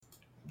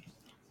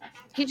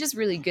He's just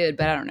really good,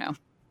 but I don't know.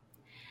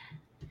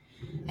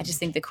 I just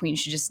think the Queen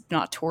should just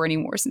not tour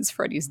anymore since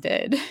Freddie's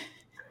dead.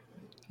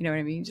 You know what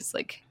I mean? Just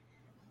like,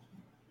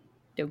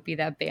 don't be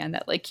that band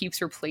that like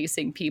keeps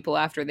replacing people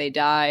after they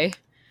die.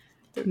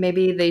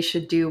 Maybe they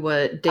should do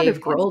what Dave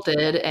Grohl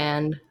did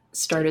and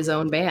start his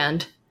own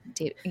band.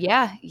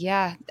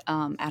 Yeah.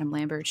 Adam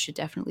Lambert should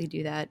definitely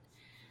do that.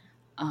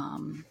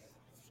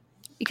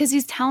 Because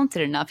he's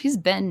talented enough.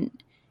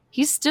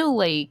 He's still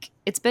like,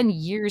 it's been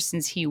years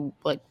since he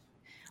like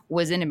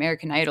was in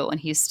American Idol, and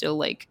he's still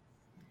like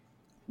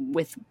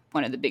with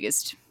one of the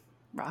biggest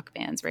rock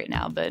bands right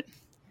now, but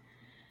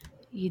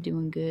he's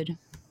doing good.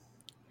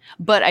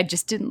 But I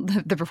just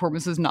didn't, the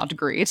performance was not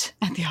great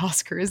at the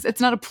Oscars. It's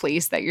not a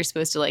place that you're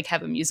supposed to like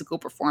have a musical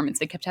performance.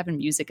 They kept having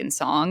music and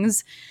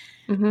songs.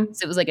 Mm-hmm.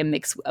 So it was like a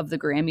mix of the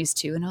Grammys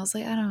too. And I was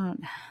like,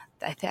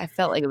 I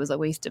felt like it was a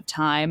waste of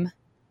time.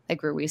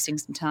 Like we're wasting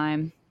some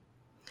time.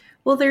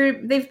 Well,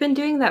 they've been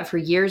doing that for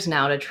years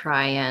now to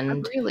try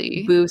and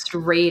boost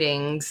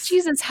ratings.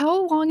 Jesus,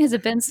 how long has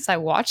it been since I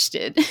watched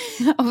it?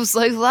 I was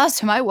like, last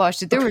time I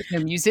watched it, there was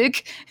no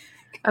music.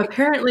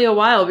 Apparently a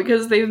while,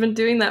 because they've been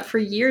doing that for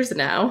years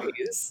now.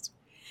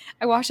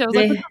 I watched it. I was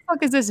like, what the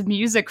fuck is this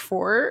music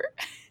for?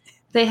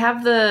 They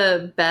have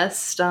the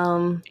best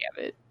damn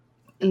it.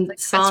 Like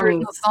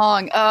songs.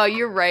 Song. Oh,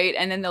 you're right.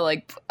 And then they're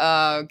like,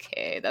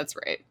 okay, that's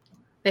right.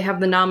 They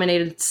have the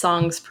nominated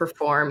songs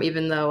perform,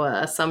 even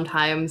though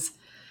sometimes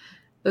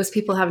those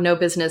people have no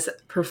business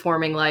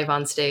performing live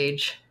on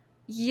stage.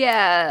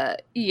 Yeah,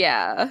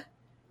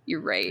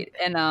 you're right.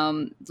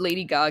 And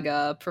Lady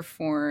Gaga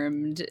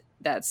performed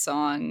that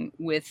song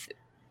with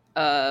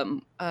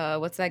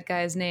what's that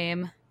guy's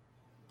name?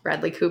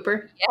 Bradley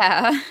Cooper.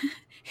 Yeah,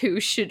 who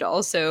should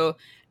also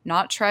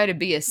not try to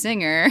be a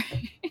singer.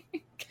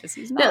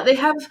 He's not. No,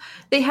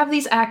 they have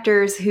these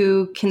actors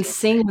who can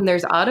sing when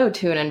there's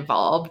auto-tune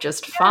involved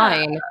just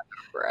fine.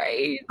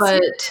 Right.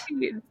 But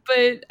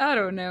I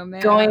don't know,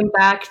 man. Going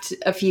back to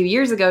a few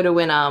years ago to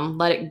when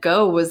Let It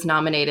Go was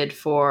nominated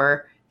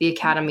for the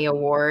Academy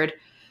Award,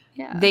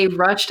 they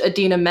rushed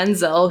Idina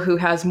Menzel, who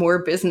has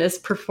more business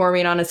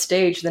performing on a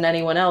stage than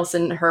anyone else,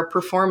 and her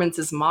performance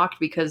is mocked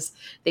because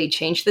they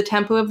changed the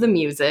tempo of the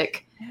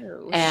music,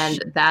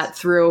 and that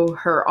threw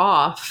her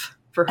off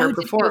for her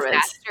performance. Did it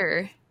go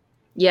faster?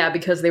 Yeah,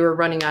 because they were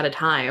running out of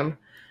time.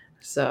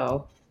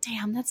 So,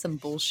 damn, that's some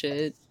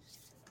bullshit.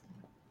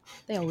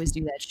 They always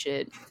do that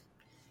shit.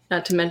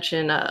 Not to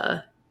mention,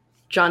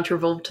 John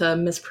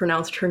Travolta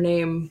mispronounced her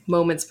name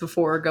moments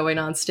before going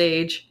on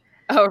stage.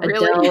 Oh,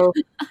 really?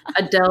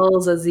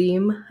 Adele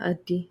Zazim.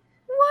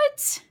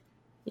 What?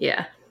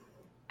 Yeah.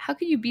 How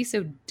can you be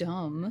so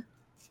dumb?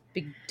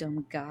 Big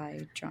dumb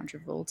guy, John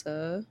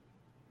Travolta.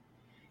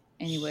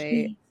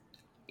 Anyway...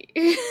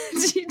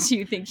 Do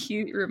you think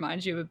he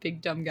reminds you of a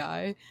big dumb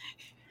guy?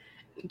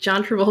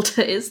 John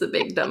Travolta is the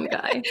big dumb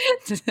guy.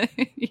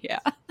 Yeah.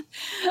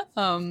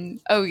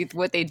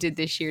 What they did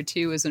this year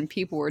too is when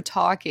people were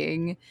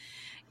talking,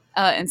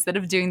 instead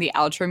of doing the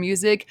outro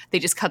music, they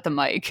just cut the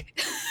mic.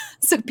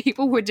 So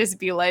people would just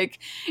be like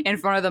in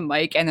front of the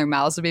mic and their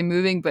mouths would be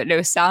moving, but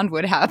no sound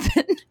would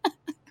happen.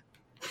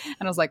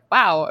 And I was like,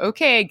 wow,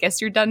 okay, I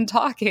guess you're done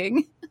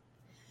talking.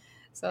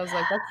 So I was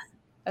like,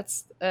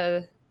 that's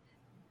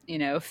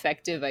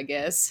effective, I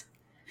guess.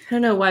 I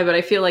don't know why, but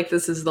I feel like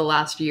this is the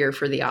last year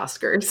for the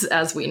Oscars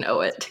as we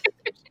know it.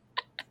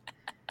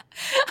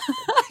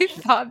 I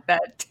thought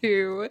that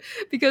too,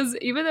 because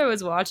even though I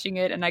was watching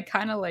it and I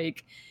kind of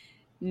like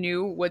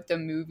knew what the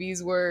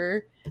movies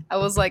were, I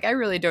was like, I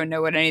really don't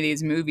know what any of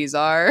these movies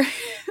are.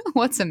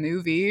 What's a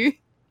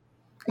movie?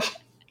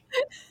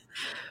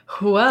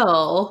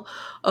 Well,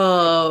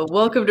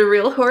 welcome to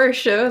Real Horror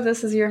Show.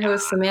 This is your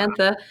host,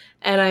 Samantha,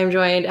 and I'm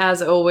joined,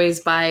 as always,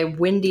 by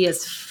Windy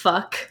as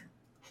fuck.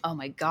 Oh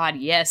my god,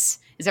 yes.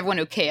 Is everyone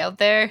okay out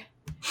there?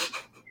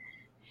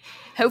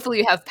 Hopefully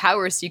you have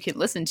power so you can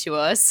listen to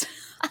us.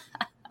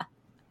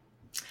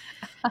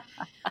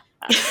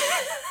 I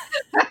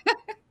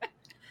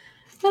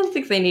don't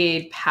think they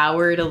need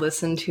power to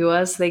listen to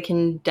us. They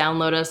can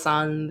download us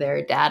on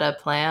their data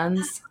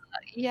plans.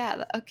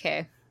 Yeah,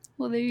 okay.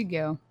 Well, there you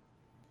go.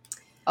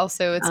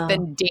 Also, it's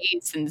been days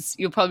since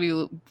you'll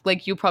probably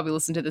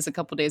listen to this a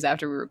couple days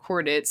after we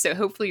record it. So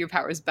hopefully your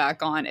power's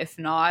back on. If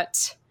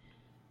not,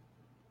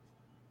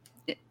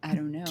 I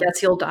don't know.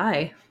 Guess you'll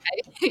die.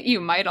 You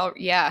might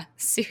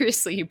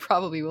seriously, you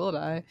probably will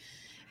die.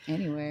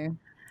 Anyway.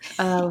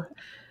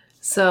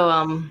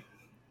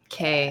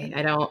 Okay,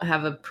 I don't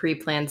have a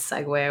pre-planned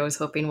segue. I was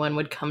hoping one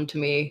would come to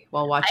me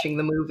while watching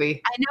the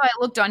movie. I know I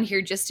looked on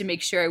here just to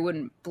make sure I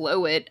wouldn't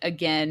blow it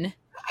again.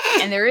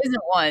 And there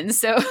isn't one,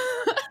 so...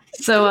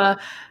 So,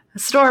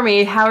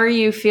 Stormy, how are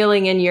you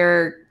feeling in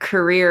your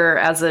career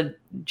as a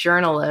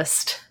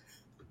journalist?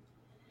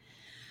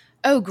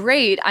 Oh,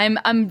 great.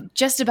 I'm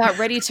just about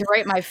ready to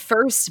write my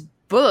first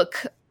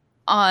book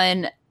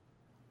on,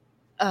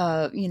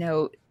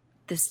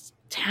 this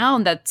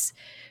town that's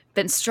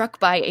been struck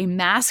by a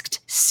masked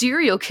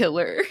serial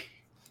killer.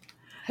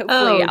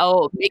 Hopefully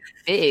I'll make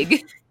it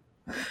big.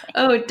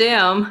 Oh,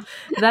 damn.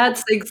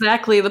 That's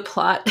exactly the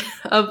plot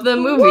of the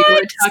movie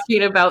we're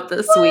talking about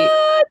this week.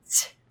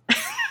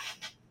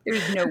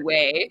 There's no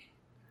way.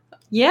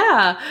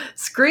 Yeah.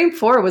 Scream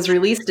 4 was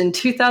released in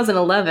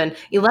 2011,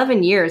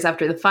 11 years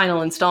after the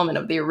final installment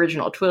of the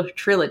original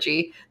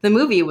trilogy. The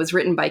movie was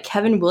written by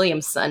Kevin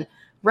Williamson,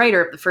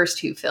 writer of the first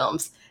two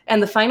films,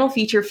 and the final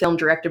feature film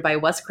directed by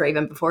Wes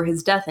Craven before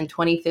his death in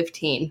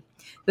 2015.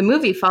 The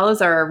movie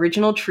follows our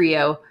original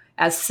trio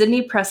as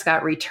Sidney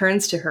Prescott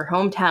returns to her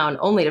hometown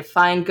only to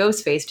find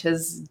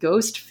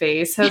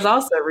Ghostface has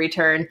also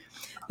returned.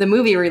 The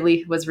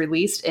movie was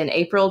released in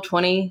April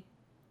 25th,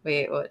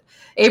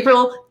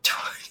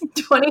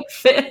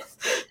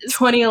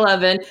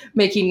 2011,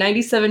 making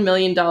 $97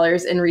 million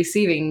and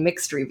receiving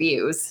mixed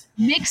reviews.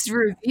 Mixed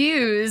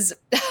reviews?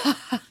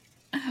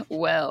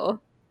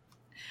 Well,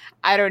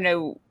 I don't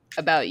know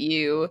about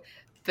you,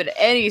 but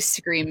any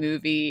Scream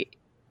movie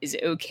is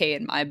okay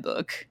in my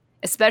book,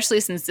 especially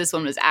since this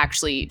one was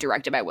actually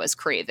directed by Wes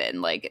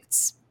Craven. Like,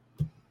 it's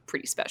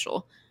pretty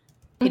special.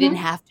 He didn't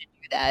have to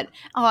do that.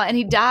 Oh, and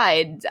he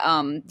died,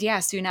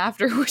 soon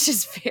after, which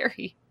is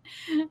very...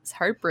 I was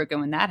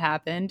heartbroken when that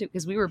happened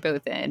because we were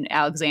both in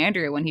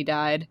Alexandria when he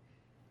died,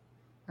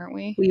 weren't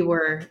we? We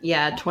were,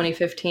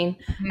 2015.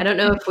 I don't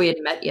know if we had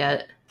met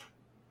yet.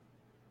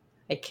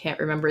 I can't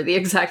remember the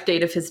exact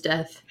date of his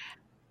death.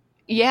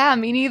 Yeah,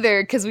 me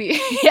neither, because we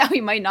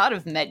might not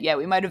have met yet.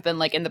 We might have been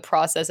like in the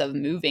process of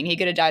moving. He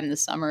could have died in the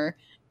summer.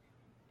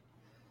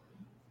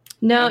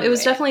 No, anyway. It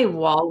was definitely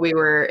while we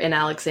were in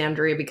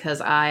Alexandria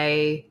because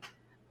I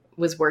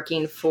was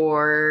working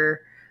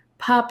for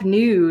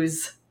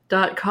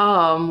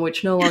popnews.com,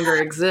 which no longer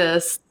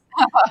exists.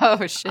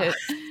 Oh, shit.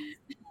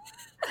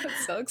 That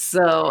sucks.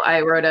 So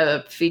I wrote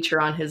a feature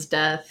on his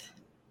death.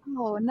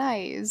 Oh,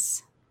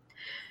 nice.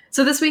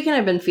 So this weekend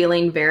I've been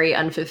feeling very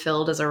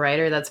unfulfilled as a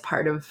writer. That's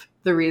part of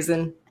the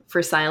reason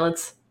for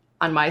silence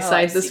on my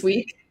side this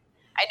week.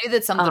 I knew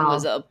that something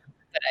was up,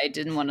 but I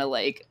didn't want to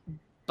like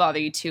bother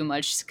you too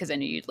much because I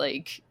knew you'd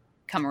like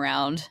come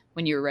around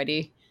when you were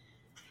ready.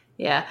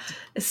 Yeah.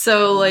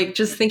 So like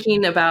just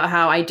thinking about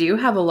how I do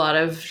have a lot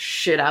of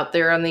shit out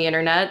there on the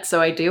internet. So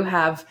I do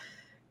have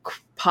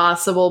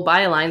possible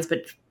bylines,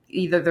 but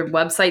either the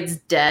website's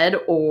dead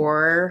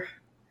or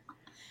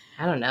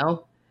I don't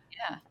know.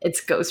 Yeah.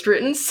 It's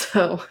ghostwritten.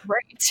 So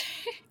right.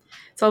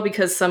 It's all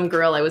because some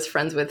girl I was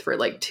friends with for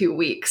like 2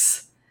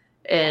 weeks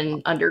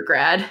in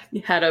undergrad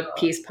had a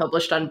piece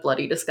published on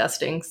Bloody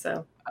Disgusting.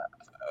 So.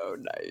 Oh,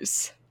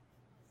 nice.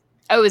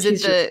 Oh, is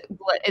it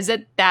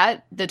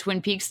the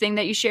Twin Peaks thing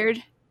that you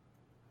shared?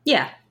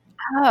 Yeah.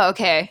 Oh,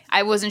 okay.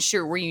 I wasn't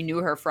sure where you knew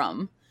her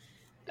from.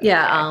 Okay.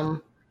 Yeah.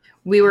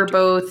 We were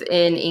both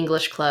in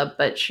English club,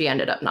 but she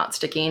ended up not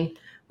sticking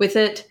with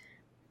it.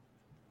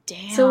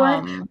 Damn. So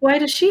why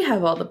does she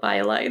have all the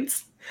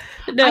bylines?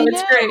 No,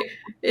 it's great.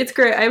 It's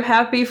great. I'm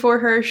happy for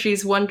her.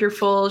 She's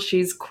wonderful.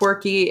 She's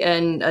quirky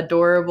and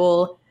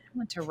adorable. I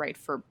want to write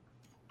for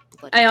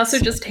Bloody I also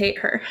just hate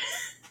her.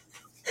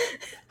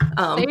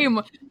 Same.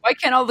 Why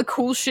can't all the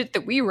cool shit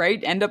that we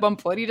write end up on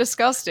Bloody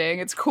Disgusting?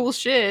 It's cool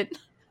shit.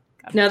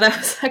 No, that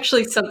was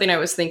actually something I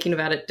was thinking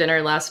about at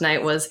dinner last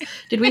night was,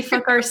 did we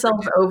fuck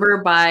ourselves over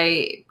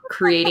by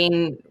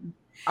creating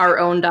our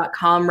own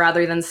 .com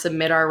rather than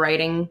submit our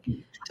writing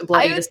to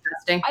Bloody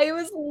Disgusting? I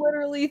was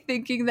literally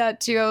thinking that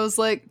too. I was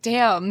like,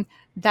 damn,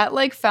 that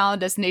like Final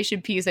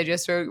Destination piece I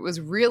just wrote was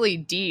really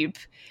deep.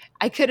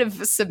 I could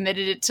have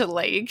submitted it to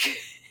like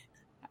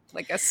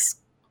a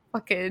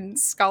fucking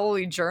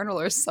scholarly journal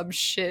or some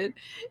shit.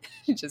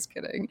 Just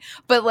kidding.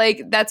 But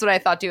like that's what I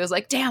thought too. I was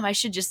like, damn, I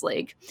should just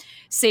like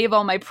save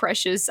all my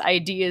precious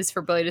ideas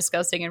for Bloody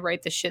Disgusting and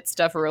write the shit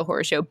stuff for Real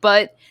Horror Show.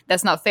 But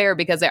that's not fair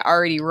because I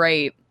already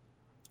write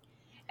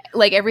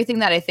like everything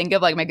that I think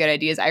of, like my good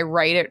ideas, I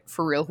write it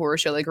for Real Horror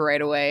Show like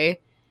right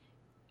away.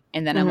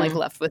 And then I'm like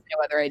left with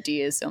no other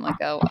ideas. So I'm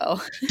like, oh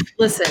well.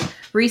 Listen,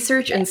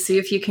 research and see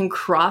if you can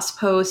cross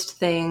post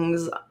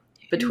things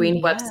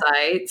between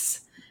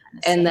websites.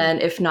 And then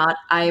if not,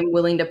 I'm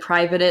willing to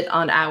private it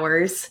on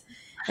ours.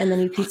 And then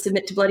you can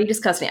submit to Bloody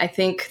Disgusting. I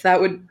think that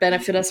would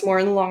benefit us more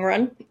in the long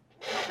run.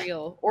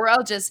 Real. Or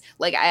I'll just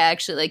like I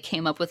actually like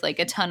came up with like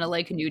a ton of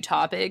like new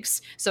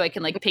topics so I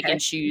can like pick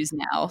and choose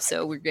now.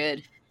 So we're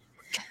good.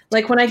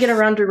 Like when I get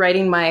around to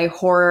writing my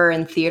horror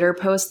and theater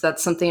posts,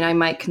 that's something I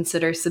might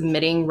consider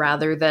submitting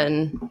rather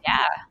than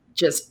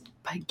just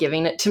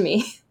giving it to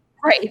me.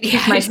 Right.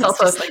 Give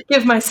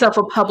myself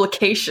a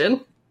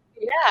publication.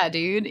 Yeah,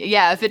 dude.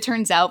 Yeah, if it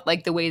turns out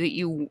like the way that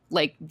you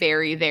like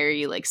very,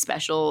 very like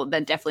special,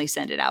 then definitely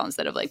send it out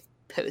instead of like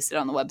post it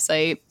on the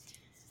website.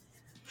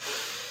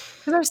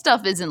 Because our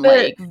stuff isn't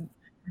like,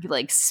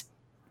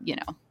 you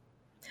know.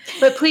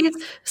 But please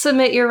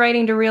submit your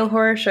writing to Real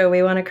Horror Show.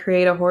 We want to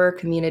create a horror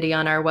community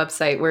on our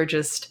website. We're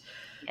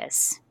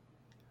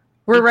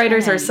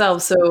writers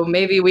ourselves, so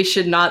maybe we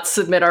should not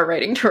submit our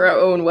writing to our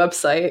own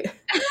website.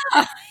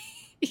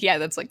 Yeah,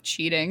 that's like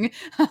cheating.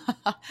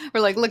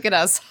 We're like, look at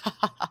us.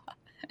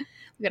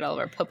 Look at all of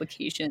our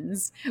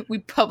publications.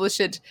 We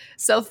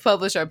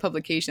self-publish our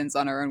publications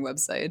on our own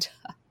website.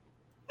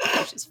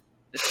 Which is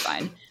It's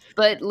fine.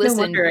 But listen,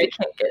 no wonder I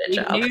can't get a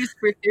job. News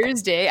for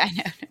Thursday. I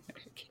know.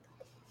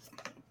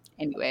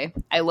 Anyway,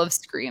 I love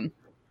Scream.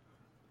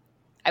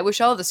 I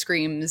wish all the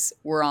Screams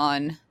were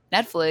on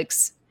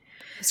Netflix.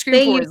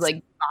 Scream 4 is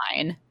like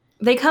fine.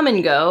 They come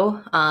and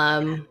go.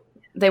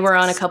 They were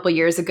on a couple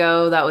years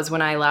ago. That was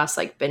when I last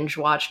like binge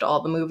watched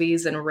all the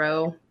movies in a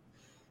row.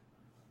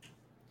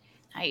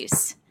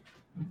 Nice.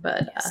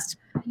 But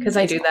because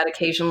I do that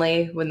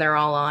occasionally when they're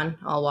all on,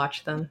 I'll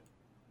watch them.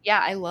 Yeah,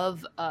 I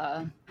love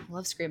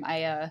Scream.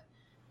 I at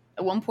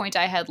one point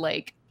I had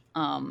like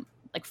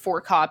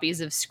 4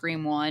 copies of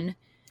Scream 1.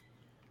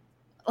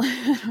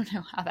 I don't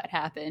know how that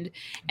happened.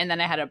 And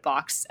then I had a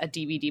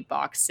DVD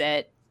box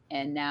set,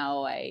 and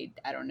now I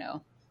don't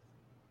know.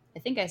 I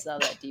think I saw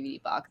that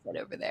DVD box set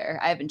over there.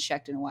 I haven't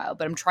checked in a while,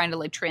 but I'm trying to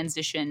like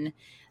transition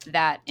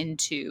that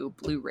into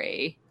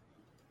Blu-ray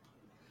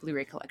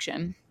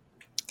collection.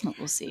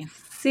 We'll see.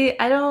 See,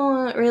 I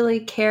don't really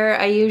care.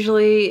 I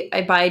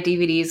buy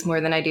DVDs more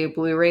than I do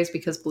Blu-rays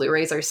because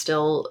Blu-rays are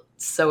still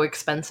so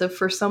expensive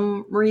for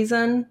some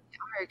reason. They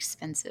are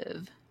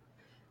expensive.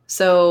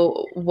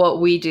 So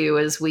what we do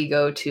is we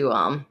go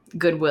to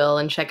Goodwill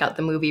and check out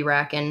the movie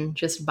rack and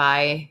just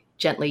buy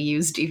gently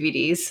used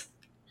DVDs.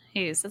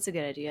 Yes, that's a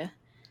good idea.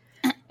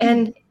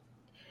 And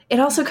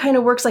it also kind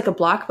of works like a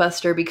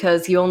Blockbuster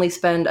because you only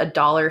spend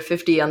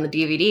 $1.50 on the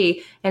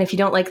DVD, and if you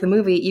don't like the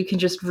movie, you can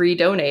just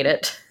redonate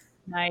it.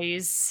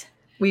 Nice.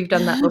 We've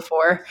done that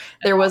before.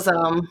 There was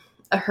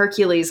a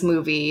Hercules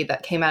movie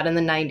that came out in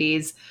the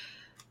 90s,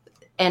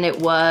 and it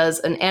was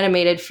an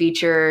animated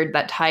feature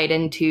that tied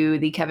into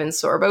the Kevin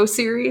Sorbo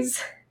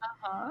series.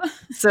 Uh-huh.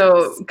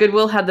 So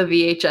Goodwill had the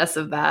VHS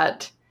of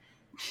that,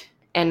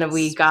 and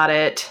we got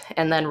it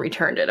and then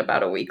returned it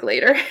about a week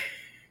later.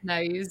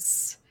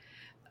 Nice.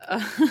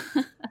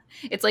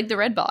 It's like the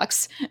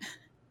Redbox.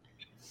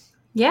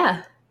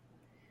 Yeah.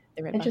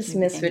 I just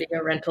miss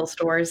video rental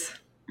stores.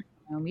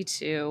 Oh, me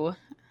too.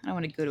 I don't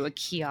want to go to a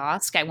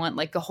kiosk. I want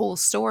like a whole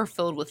store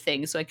filled with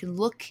things so I can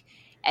look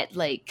at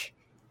like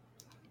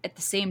at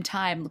the same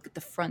time look at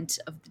the front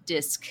of the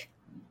disc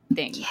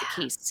thing, the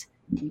case.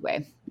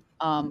 Anyway,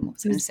 what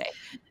was I going to say?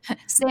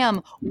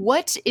 Sam,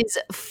 what is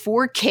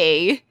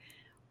 4K?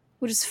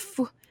 What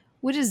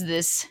is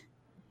this?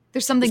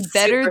 There's something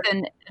better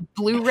than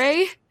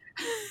Blu-ray?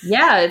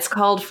 Yeah, it's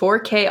called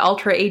 4K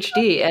Ultra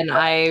HD, and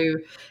I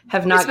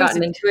have not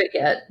gotten into it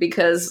yet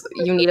because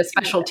you need a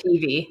special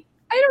TV.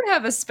 I don't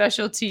have a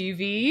special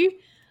TV.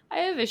 I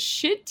have a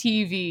shit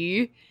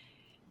TV.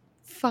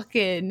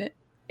 Fucking,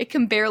 it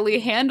can barely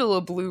handle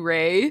a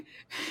Blu-ray.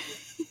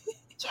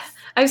 Yeah,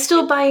 I'm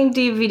still buying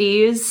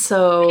DVDs,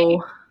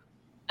 so...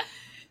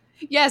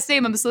 Yeah,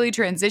 same. I'm slowly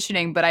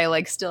transitioning, but I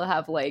like still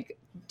have like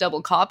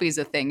double copies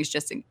of things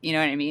just, you know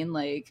what I mean?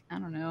 Like, I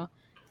don't know.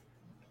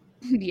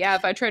 Yeah,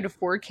 if I tried a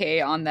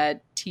 4K on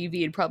that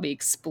TV, it'd probably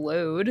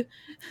explode.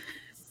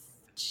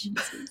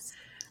 Jesus.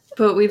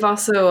 But we've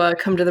also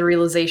come to the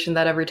realization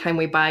that every time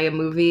we buy a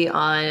movie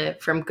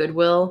from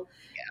Goodwill,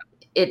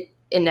 it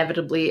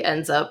inevitably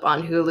ends up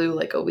on Hulu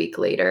like a week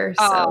later.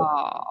 So.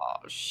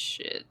 Oh,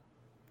 shit.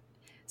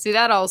 See,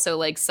 that also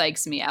like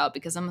psychs me out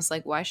because I'm just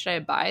like, why should I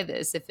buy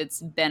this if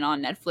it's been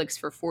on Netflix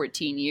for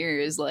 14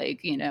 years?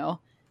 Like, you know,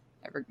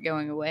 never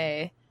going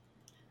away.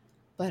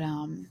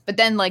 But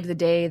then like the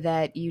day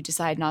that you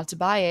decide not to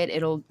buy it,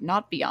 it'll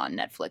not be on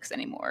Netflix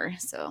anymore.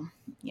 So,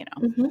 you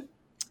know. Mm-hmm.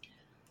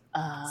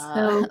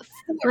 So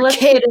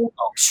 4K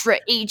Ultra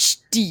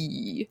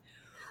HD.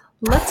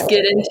 Let's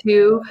get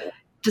into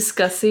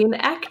discussing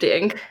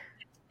acting.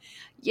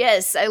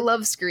 Yes, I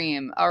love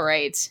Scream. All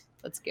right,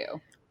 let's go.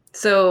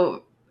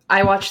 So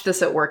I watched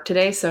this at work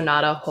today, so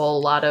not a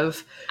whole lot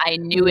of... I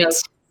knew it.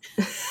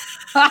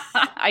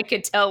 I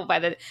could tell by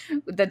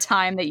the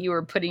time that you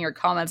were putting your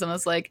comments. I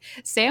was like,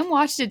 Sam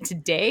watched it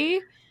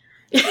today?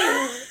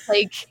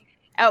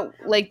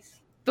 like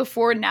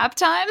before nap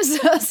times?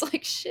 I was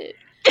like, shit.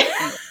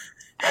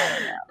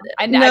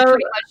 I don't know. I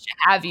pretty much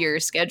have your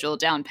schedule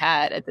down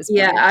pat at this point.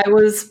 Yeah, I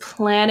was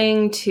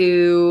planning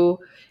to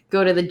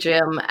go to the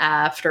gym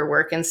after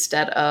work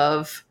instead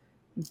of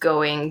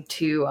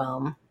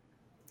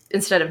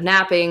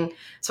napping.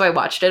 So I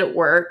watched it at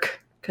work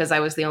because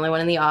I was the only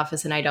one in the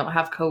office and I don't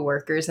have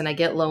coworkers and I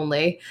get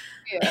lonely.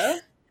 Yeah.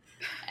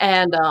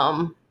 And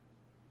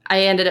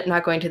I ended up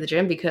not going to the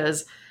gym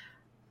because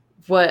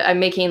I'm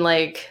making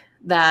like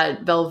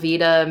that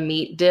Velveeta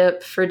meat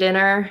dip for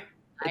dinner.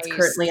 Nice. It's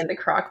currently in the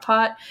crock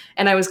pot.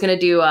 And I was going to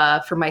do,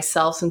 for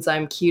myself, since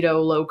I'm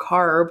keto, low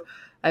carb,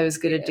 I was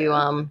going to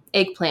do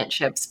eggplant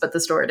chips, but the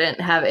store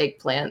didn't have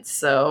eggplants.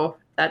 So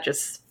that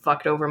just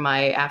fucked over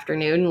my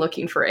afternoon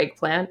looking for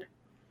eggplant.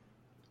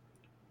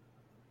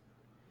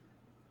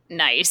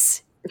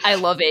 Nice. I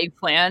love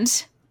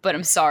eggplant, but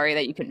I'm sorry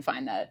that you couldn't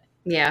find that.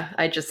 Yeah,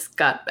 I just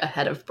got a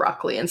head of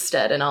broccoli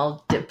instead, and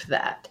I'll dip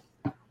that.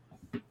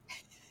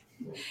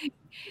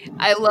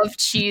 I love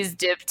cheese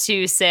dip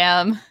too,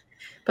 Sam.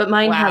 But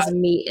mine has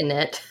meat in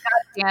it.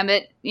 God damn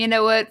it. You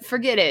know what?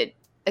 Forget it.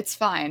 It's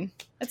fine.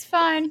 It's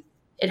fine.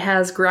 It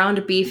has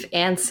ground beef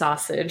and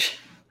sausage.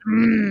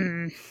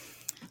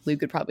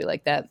 Luke would probably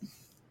like that.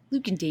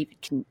 Luke and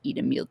David can eat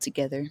a meal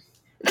together.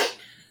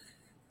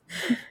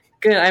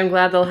 Good. I'm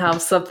glad they'll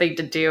have something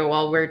to do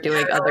while we're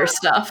doing other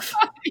stuff.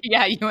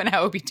 Yeah, you and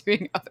I will be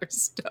doing other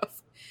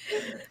stuff.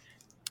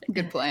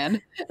 Good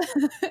plan.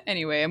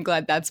 Anyway, I'm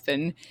glad that's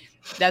gotten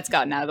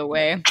out of the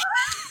way.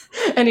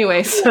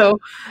 Anyway, so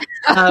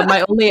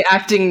my only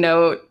acting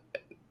note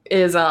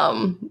is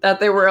that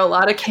there were a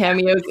lot of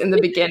cameos in the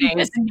beginning.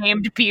 Just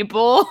named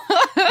people.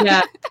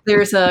 Yeah,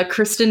 there's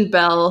Kristen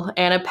Bell,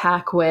 Anna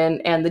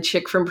Paquin, and the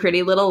chick from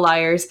Pretty Little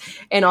Liars,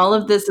 and all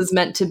of this is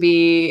meant to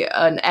be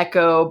an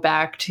echo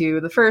back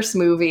to the first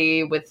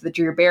movie with the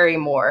Drew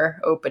Barrymore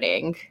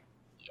opening.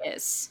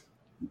 Yes.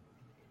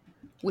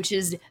 Which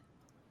is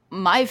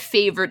my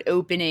favorite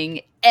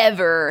opening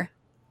ever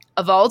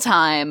of all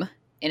time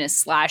in a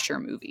slasher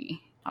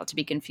movie. Not to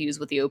be confused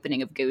with the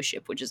opening of Ghost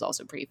Ship, which is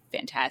also pretty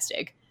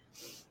fantastic.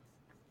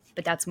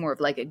 But that's more of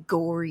like a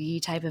gory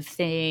type of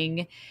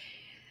thing.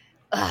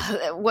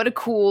 What a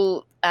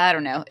cool, I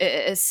don't know.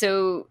 It's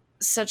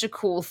such a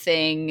cool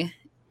thing,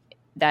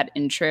 that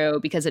intro,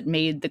 because it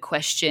made the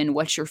question,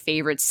 what's your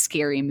favorite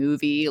scary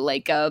movie,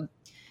 like a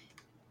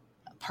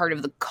part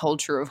of the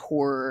culture of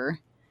horror.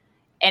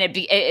 And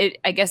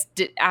I guess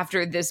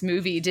after this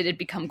movie, did it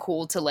become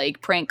cool to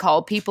like prank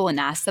call people and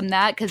ask them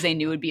that because they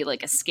knew it'd be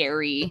like a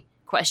scary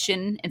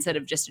question instead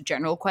of just a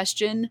general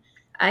question?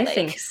 I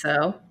think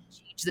so.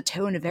 Change the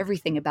tone of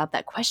everything about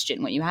that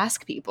question when you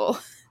ask people.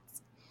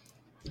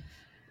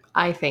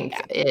 I think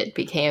it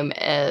became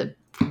a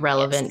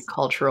relevant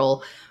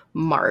cultural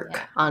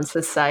mark on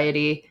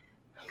society.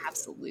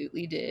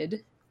 Absolutely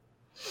did.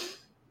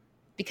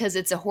 Because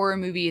it's a horror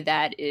movie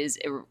that is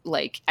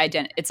like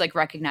it's like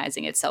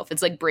recognizing itself.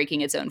 It's like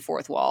breaking its own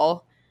fourth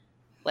wall,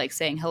 like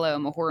saying, "Hello,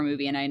 I'm a horror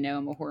movie, and I know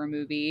I'm a horror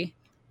movie."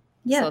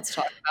 Yeah. So let's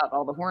talk about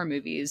all the horror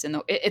movies,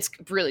 and it's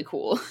really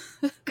cool.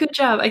 Good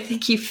job. I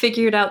think you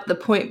figured out the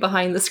point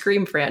behind the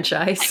Scream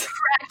franchise. I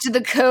cracked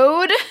the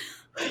code.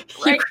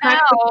 You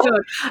cracked the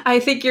code. I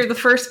think you're the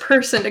first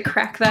person to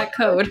crack that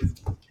code.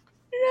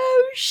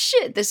 No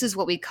shit. This is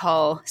what we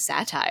call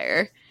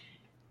satire.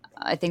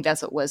 I think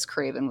that's what Wes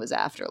Craven was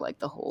after, like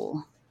the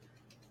whole.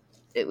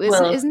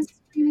 Isn't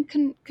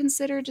Scream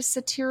considered a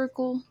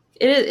satirical?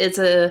 It's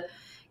a.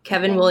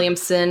 Kevin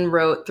Williamson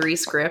wrote 3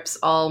 scripts,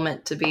 all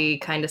meant to be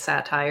kind of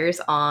satires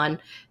on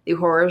the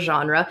horror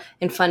genre.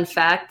 And fun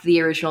fact,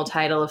 the original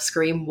title of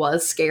Scream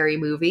was Scary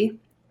Movie.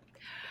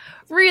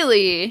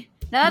 Really?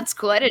 That's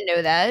cool. I didn't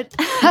know that.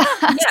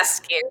 Yeah.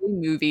 Scary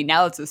Movie.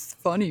 Now it's a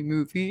funny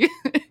movie.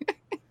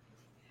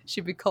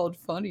 Should be called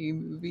Funny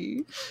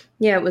Movie.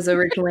 Yeah, it was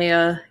originally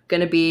going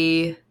to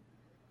be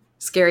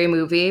Scary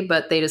Movie,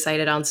 but they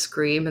decided on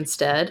Scream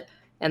instead.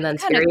 And then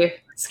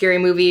Scary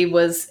Movie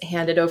was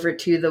handed over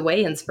to the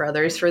Wayans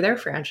brothers for their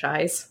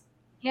franchise.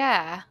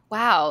 Yeah.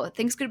 Wow.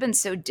 Things could have been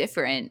so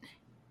different.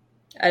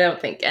 I don't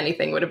think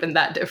anything would have been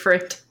that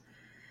different.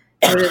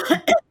 It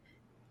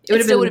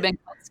still would have been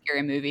called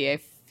Scary Movie. I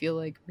feel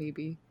like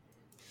maybe.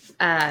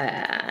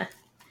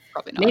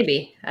 Probably not.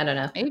 Maybe. I don't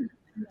know. Maybe.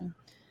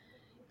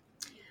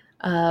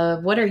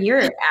 What are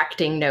your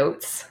acting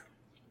notes?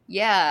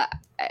 Yeah.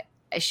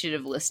 I should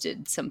have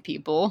listed some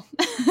people.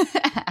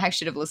 I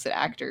should have listed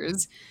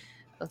actors.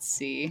 Let's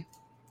see.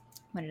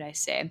 What did I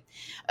say?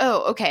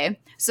 Oh, okay.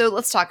 So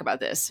let's talk about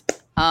this.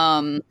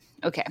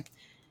 Okay.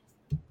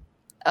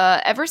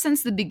 Ever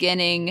since the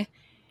beginning,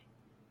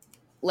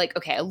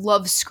 I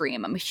love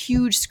Scream. I'm a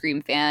huge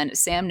Scream fan.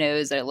 Sam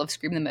knows that I love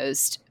Scream the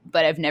most,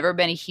 but I've never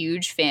been a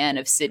huge fan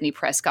of Sidney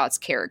Prescott's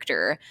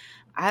character.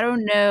 I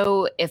don't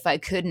know if I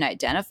couldn't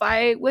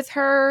identify with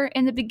her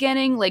in the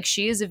beginning. Like,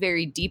 she is a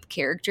very deep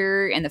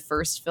character in the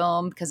first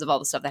film because of all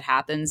the stuff that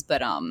happens.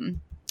 But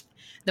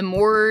the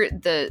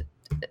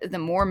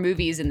more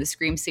movies in the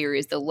Scream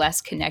series, the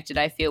less connected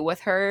I feel with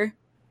her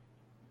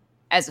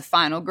as a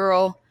final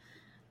girl.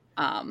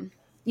 You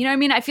know what I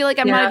mean? I feel like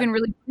I'm not even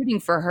really rooting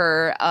for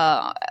her.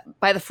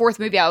 By the 4th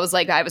movie, I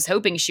was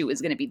hoping she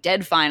was going to be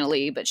dead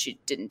finally, but she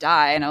didn't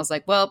die. And I was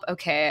like, well,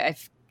 okay,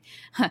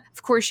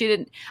 of course she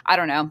didn't. I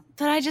don't know.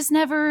 But I just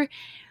never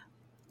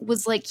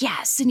was like,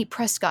 yeah, Sidney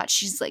Prescott,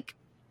 she's like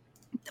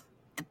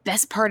the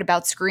best part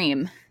about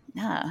Scream.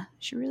 Nah,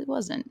 she really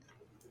wasn't.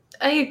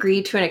 I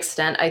agree to an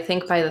extent. I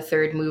think by the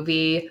 3rd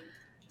movie,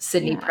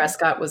 Sidney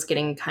Prescott was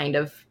getting kind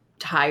of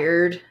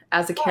tired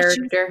as a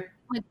character.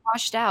 She was,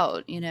 washed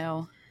out, you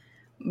know.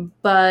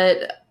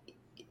 But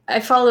I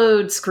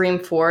followed Scream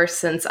 4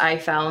 since I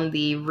found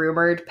the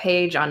rumored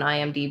page on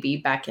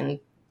IMDb back in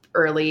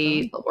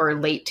early or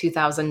late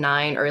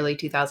 2009, early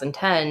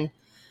 2010.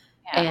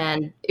 Yeah.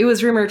 And it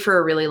was rumored for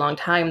a really long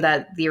time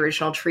that the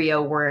original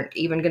trio weren't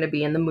even going to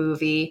be in the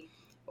movie.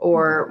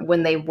 Or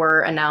when they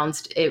were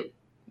announced, it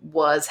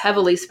was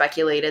heavily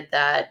speculated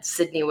that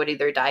Sidney would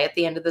either die at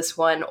the end of this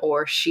one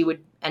or she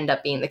would end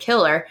up being the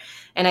killer.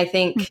 And I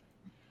think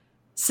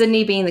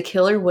Sidney being the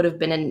killer would have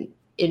been an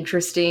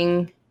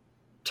interesting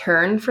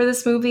turn for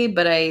this movie,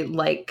 but I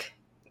like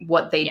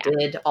what they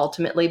did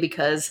ultimately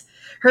because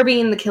her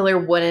being the killer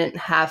wouldn't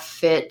have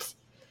fit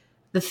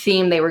the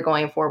theme they were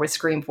going for with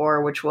Scream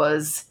 4, which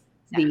was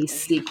the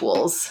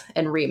sequels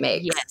and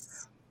remakes.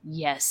 Yes.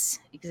 Yes,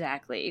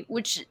 exactly.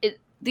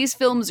 These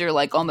films are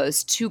like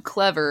almost too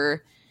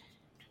clever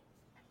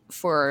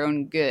for our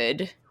own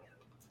good,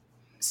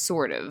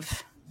 sort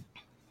of.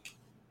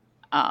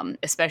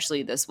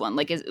 Especially this one,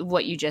 like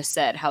what you just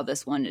said, how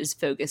this one is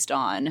focused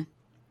on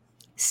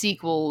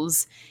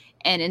sequels.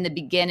 And in the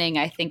beginning,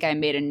 I think I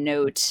made a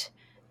note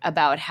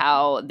about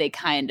how they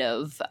kind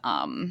of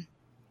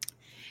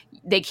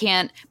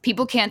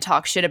people can't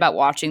talk shit about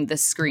watching the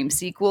Scream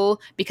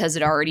sequel because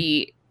it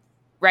already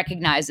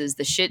recognizes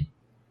the shit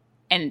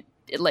and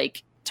it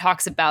like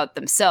talks about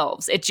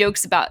themselves. It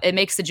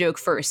makes the joke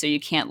first, so you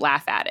can't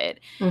laugh at it.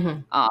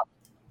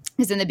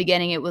 Because in the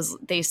beginning,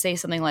 they say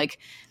something like,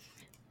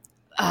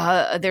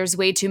 there's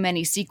way too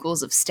many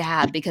sequels of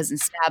Stab because in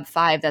Stab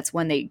 5, that's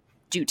when they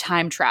do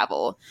time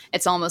travel.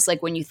 It's almost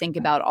like when you think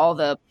about all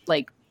the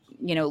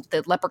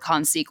the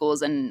Leprechaun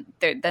sequels and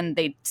then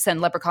they send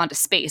Leprechaun to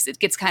space. It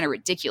gets kind of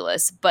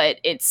ridiculous, but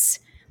it's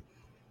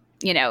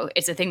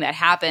a thing that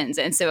happens.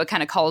 And so it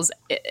kind of calls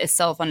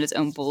itself on its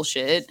own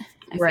bullshit.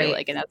 I feel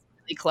like, and that's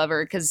really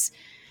clever because,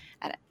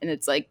 and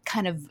it's like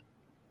kind of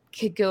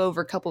could go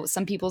over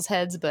some people's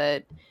heads,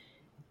 but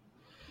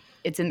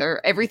it's in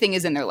there. Everything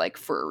is in there like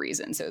for a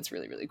reason. So it's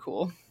really, really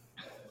cool.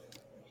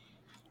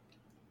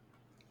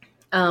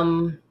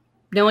 No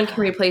one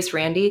can replace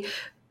Randy.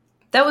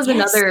 That was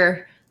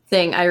another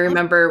thing I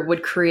remember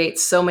would create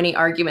so many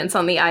arguments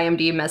on the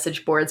IMDb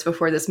message boards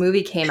before this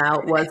movie came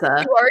out. Was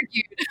Who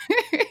argued?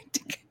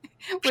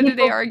 What did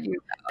they argue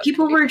about?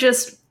 People were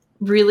just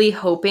really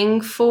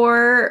hoping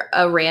for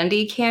a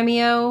Randy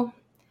cameo.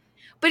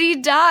 But he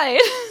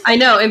died. I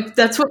know, and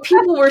that's what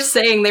people were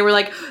saying. They were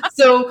like,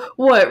 so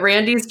what,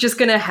 Randy's just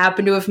going to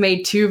happen to have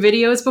made 2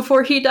 videos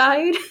before he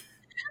died?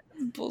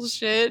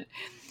 Bullshit.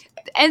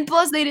 And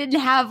plus they didn't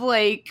have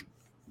like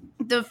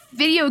the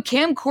video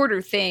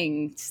camcorder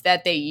things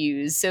that they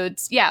use. So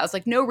it's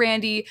like no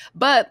Randy,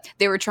 but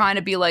they were trying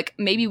to be like,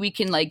 maybe we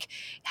can like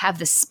have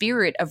the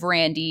spirit of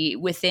Randy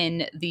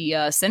within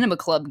the Cinema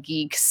Club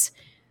geeks,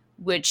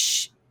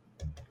 which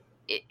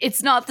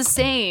it's not the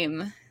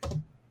same.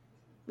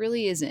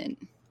 Really isn't.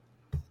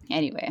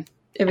 Anyway,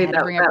 I mean,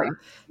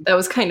 that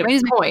was kind of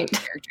the point.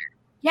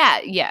 Yeah,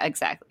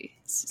 exactly.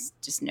 It's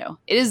just no.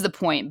 It is the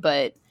point,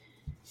 but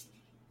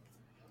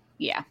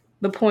yeah.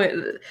 The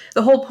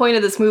whole point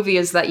of this movie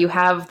is that you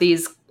have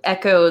these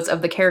echoes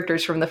of the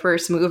characters from the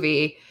first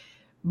movie,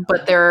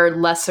 but there are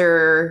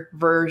lesser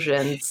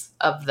versions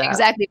of them.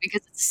 Exactly,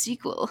 because it's a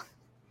sequel.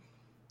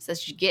 So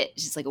that's what you get.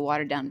 It's just like a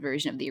watered down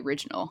version of the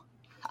original.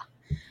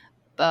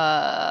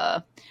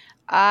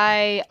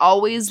 I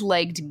always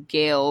liked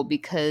Gail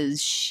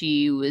because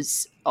she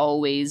was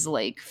always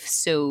like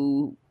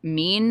so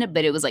mean,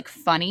 but it was like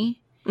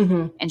funny.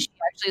 Mm-hmm. And she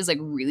actually is like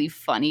really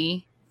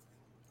funny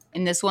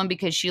in this one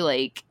because she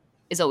like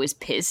is always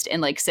pissed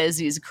and like says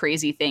these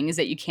crazy things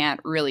that you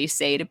can't really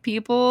say to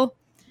people.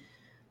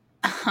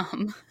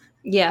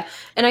 Yeah.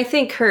 And I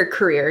think her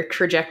career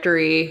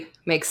trajectory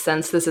makes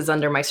sense. This is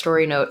under my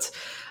story notes.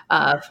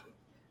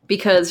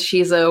 Because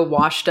she's a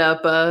washed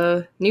up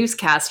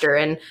newscaster.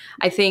 And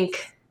I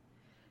think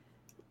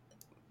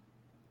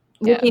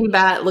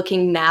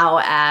looking now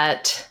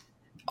at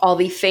all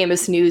the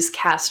famous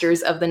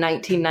newscasters of the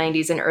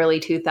 1990s and early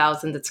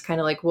 2000s, it's kind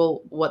of like,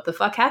 well, what the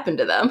fuck happened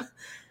to them?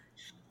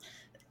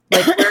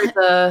 Like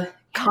there's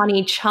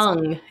Connie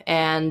Chung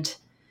and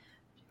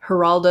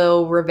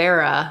Geraldo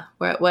Rivera.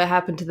 What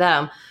happened to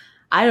them?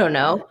 I don't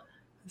know.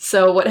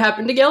 So what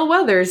happened to Gail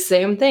Weathers?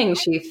 Same thing.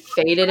 She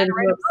faded into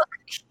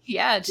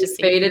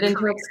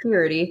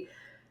obscurity.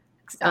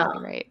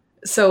 Exactly right.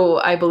 So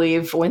I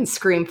believe when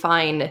Scream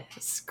 5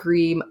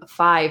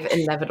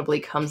 inevitably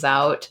comes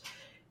out,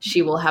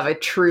 she will have a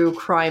true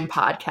crime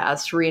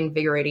podcast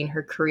reinvigorating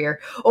her career.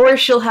 Or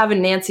she'll have a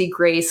Nancy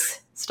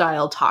Grace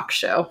style talk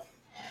show.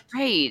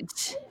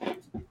 Right.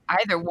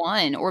 Either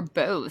one or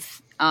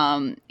both.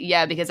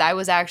 Because I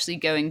was actually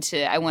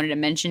I wanted to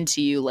mention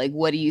to you, like,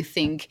 what do you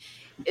think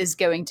is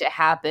going to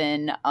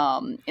happen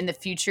in the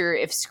future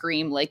if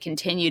Scream like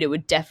continued? It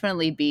would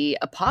definitely be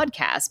a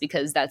podcast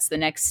because that's the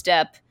next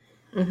step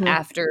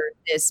after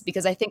this.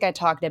 Because I think I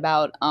talked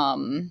about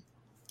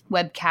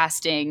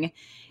webcasting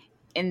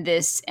in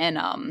this,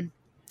 and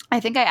I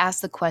think I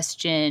asked the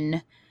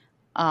question,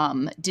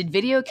 did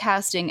video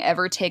casting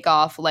ever take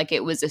off like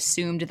it was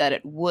assumed that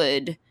it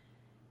would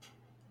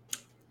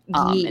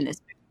in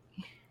this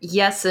movie?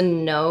 Yes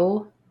and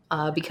no,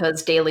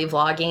 because daily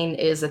vlogging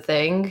is a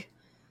thing.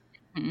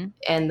 Mm-hmm.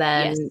 And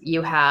then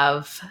you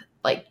have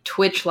like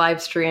Twitch live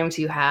streams,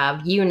 you have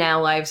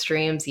YouNow live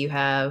streams, you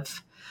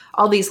have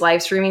all these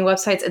live streaming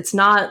websites. It's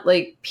not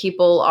like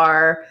people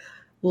are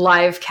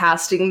live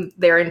casting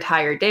their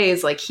entire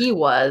days like he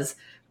was,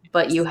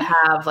 but you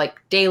have like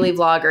daily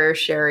vloggers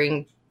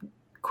sharing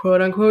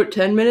quote unquote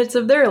 10 minutes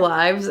of their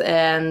lives,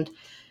 and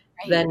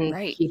then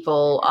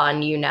people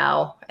on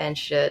YouNow and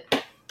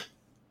shit.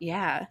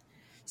 Yeah.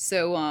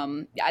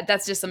 So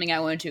that's just something I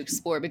wanted to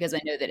explore because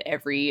I know that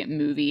every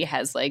movie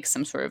has like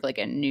some sort of like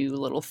a new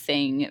little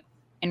thing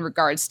in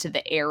regards to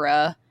the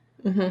era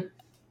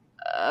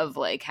of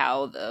like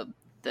how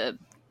the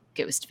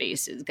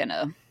Ghostface is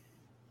gonna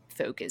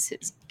focus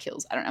his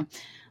kills. I don't know.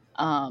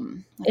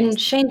 And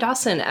Shane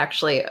Dawson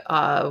actually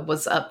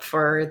was up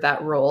for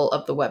that role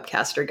of the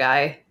webcaster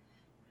guy,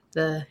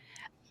 the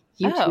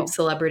YouTube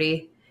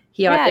celebrity.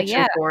 He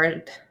auditioned for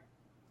it.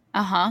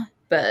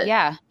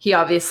 But he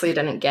obviously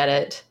didn't get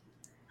it.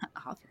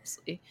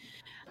 Obviously.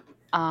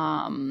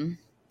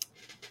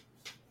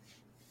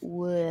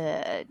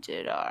 What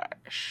did I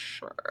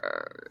say?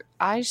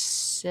 I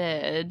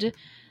said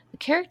the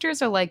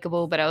characters are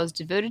likable, but I was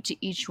devoted to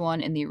each one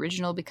in the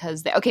original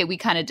because we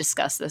kind of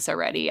discussed this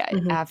already.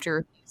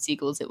 After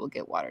sequels, it will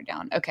get watered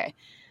down. Okay.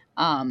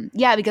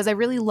 Because I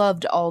really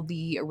loved all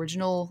the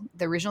original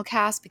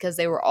cast because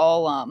they were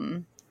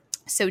all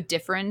so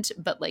different,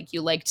 but like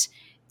you liked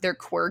their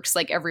quirks.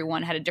 Like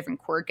everyone had a different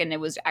quirk, and it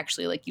was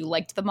actually like you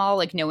liked them all.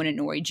 Like no one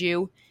annoyed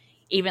you.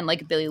 Even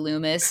like Billy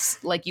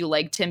Loomis, like you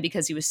liked him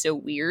because he was so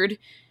weird.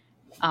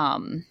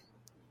 And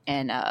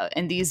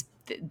this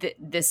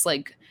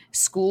like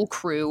school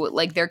crew,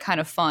 like they're kind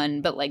of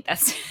fun, but like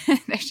that's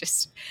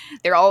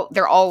they're all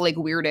like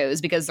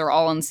weirdos because they're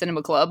all in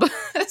cinema club.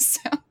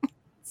 So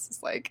it's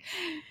just like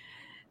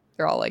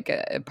they're all like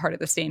a part of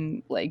the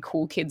same like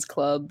cool kids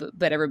club,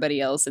 but everybody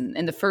else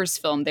in the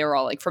first film they were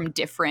all like from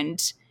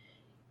different,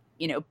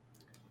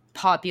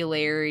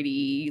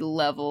 popularity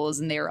levels,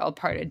 and they were all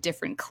part of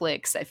different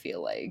cliques, I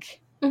feel like.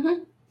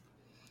 But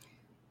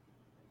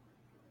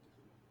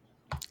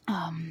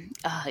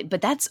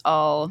that's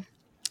all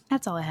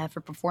I have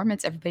for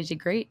performance. Everybody did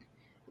great.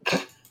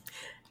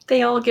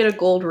 They all get a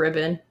gold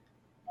ribbon.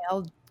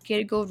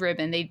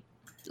 They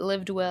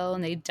lived well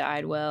and they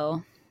died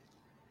well.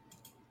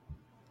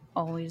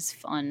 Always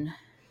fun.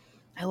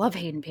 I love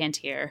Hayden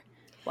Panettiere.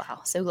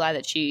 Wow, so glad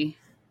that she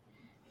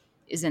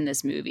is in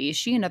this movie. Is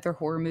she in other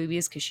horror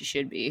movies? Because she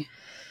should be.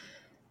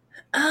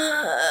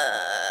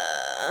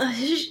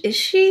 Is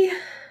she?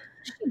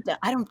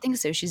 I don't think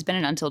so. She's been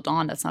in Until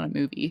Dawn. That's not a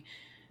movie.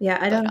 Yeah,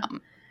 I don't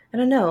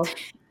know.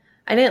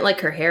 I didn't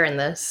like her hair in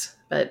this,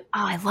 but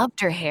I loved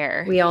her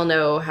hair. We all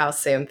know how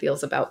Sam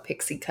feels about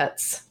pixie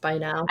cuts by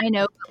now. I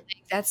know.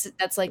 That's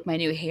like my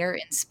new hair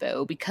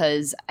inspo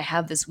because I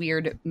have this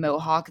weird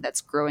mohawk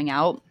that's growing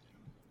out.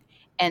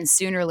 And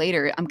sooner or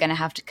later, I'm going to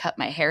have to cut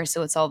my hair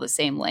so it's all the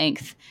same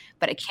length.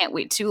 But I can't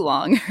wait too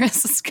long or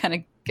else it's going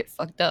to get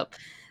fucked up.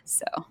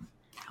 So I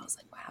was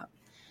like, wow.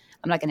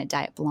 I'm not going to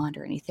dye it blonde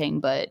or anything,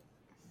 but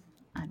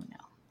I don't know.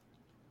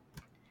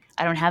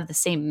 I don't have the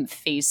same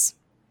face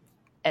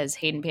as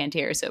Hayden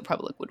Panettiere, so it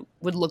probably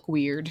would look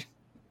weird.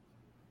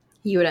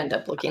 You would end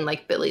up looking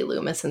like Billy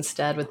Loomis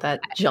instead with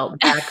that gelled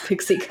back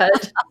pixie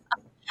cut.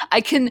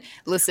 I can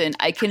look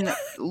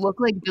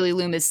like Billy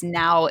Loomis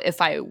now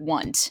if I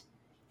want.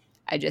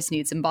 I just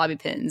need some bobby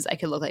pins. I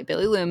can look like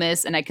Billy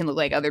Loomis, and I can look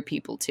like other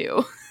people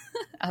too.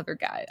 Other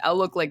guy. I'll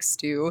look like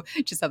Stu.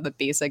 Just have the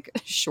basic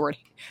short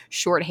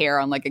hair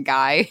on like a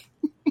guy.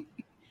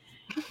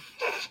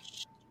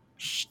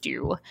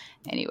 Stu.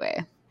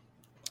 Anyway.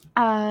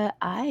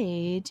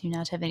 I do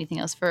not have anything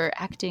else for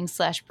acting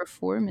 /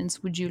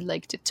 performance. Would you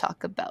like to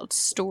talk about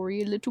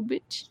story a little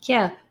bit?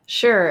 Yeah,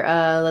 sure.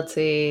 Let's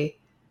see.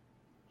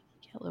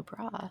 Yellow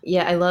Bra.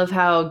 Yeah, I love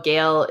how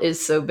Gail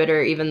is so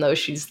bitter, even though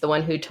she's the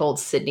one who told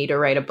Sydney to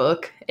write a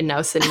book, and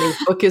now Sydney's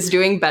book is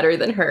doing better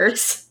than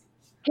hers.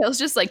 Gail's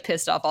just like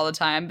pissed off all the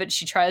time, but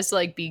she tries to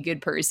like be a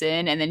good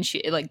person, and then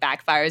it like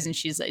backfires, and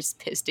she's like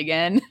pissed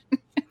again.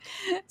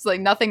 It's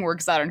like nothing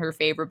works out in her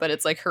favor, but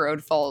it's like her own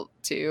fault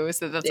too.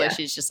 So that's why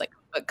she's just like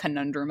a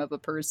conundrum of a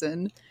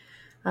person.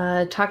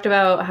 Talked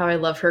about how I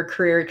love her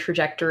career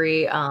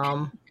trajectory.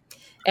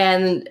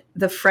 And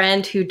the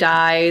friend who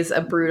dies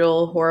a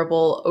brutal,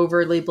 horrible,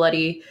 overly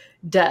bloody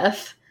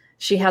death.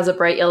 She has a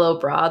bright yellow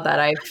bra that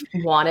I've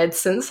wanted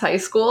since high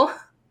school.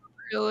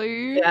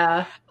 Really?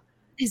 Yeah.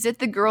 Is it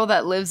the girl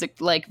that lives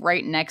like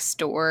right next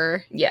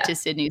door to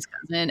Sydney's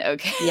cousin?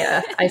 Okay.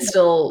 Yeah, I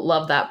still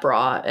love that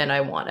bra and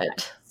I want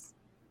it.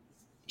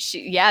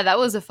 That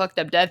was a fucked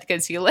up death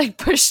because he like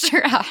pushed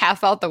her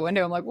half out the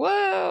window. I'm like,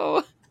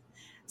 whoa,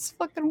 it's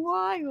fucking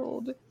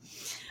wild.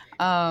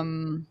 Let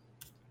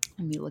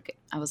me look at.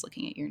 I was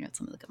looking at your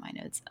notes. Let me look at my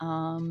notes.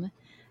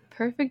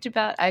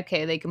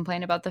 They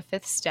complain about the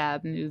fifth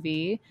Stab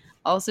movie.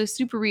 Also,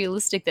 super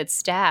realistic that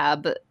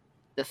Stab,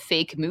 the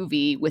fake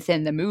movie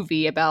within the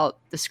movie about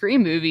the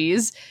Scream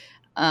movies,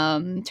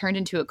 turned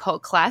into a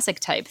cult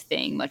classic type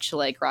thing, much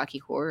like Rocky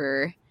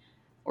Horror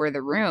or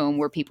The Room,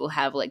 where people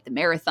have like the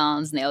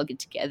marathons and they all get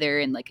together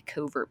in like a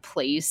covert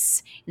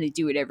place and they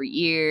do it every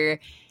year.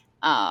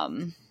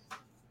 And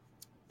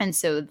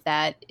so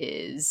that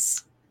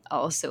is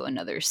also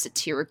another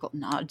satirical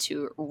nod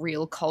to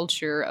real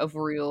culture of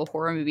real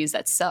horror movies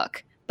that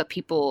suck, but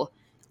people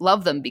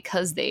love them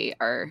because they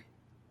are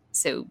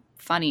so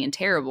funny and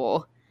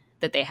terrible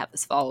that they have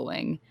this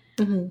following.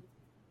 Mm-hmm.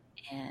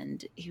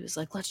 And he was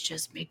like, let's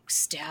just make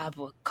Stab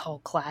a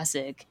cult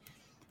classic.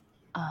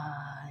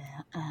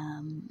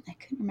 I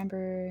couldn't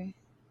remember.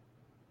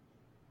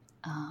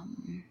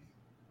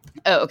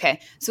 Oh, okay.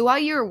 So while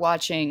you were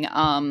watching,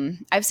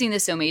 I've seen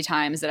this so many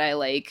times that I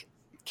like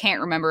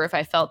can't remember if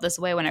I felt this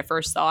way when I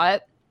first saw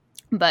it,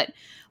 But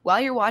while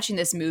you're watching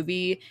this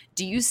movie,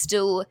 do you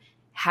still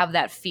have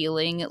that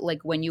feeling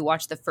like when you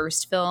watch the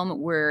first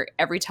film where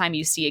every time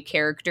you see a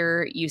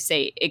character, you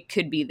say it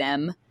could be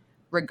them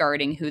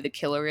regarding who the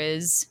killer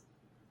is?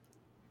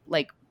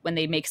 Like when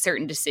they make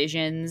certain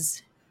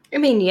decisions? I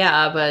mean,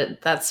 yeah,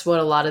 but that's what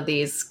a lot of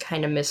these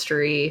kind of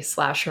mystery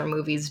slasher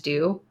movies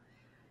do.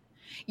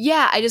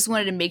 Yeah, I just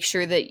wanted to make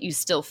sure that you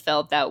still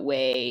felt that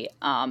way,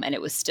 and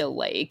it was still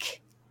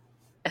like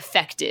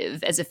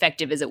effective as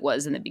it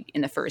was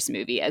in the first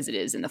movie as it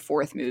is in the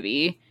fourth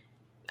movie.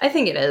 I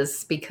think it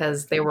is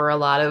because there were a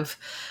lot of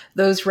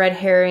those red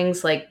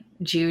herrings, like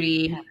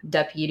Judy,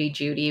 Deputy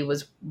Judy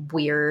was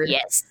weird.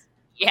 Yes.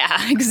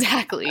 Yeah,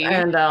 exactly.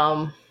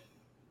 And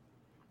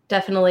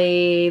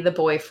definitely the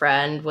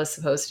boyfriend was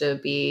supposed to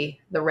be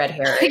the red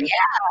herring.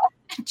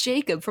 Yeah,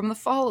 Jacob from The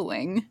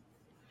Following.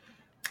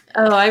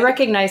 Oh, I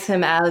recognize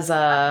him as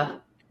I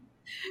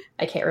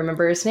can't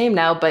remember his name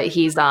now, but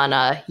he's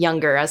on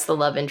Younger as the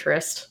love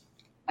interest.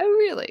 Oh,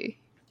 really?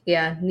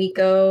 Yeah,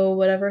 Nico,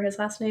 whatever his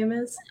last name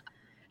is.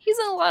 He's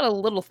in a lot of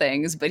little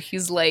things, but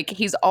he's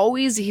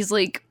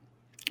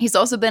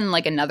also been in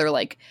like another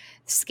like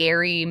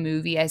scary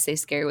movie. I say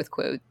scary with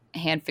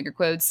hand finger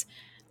quotes.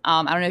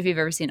 I don't know if you've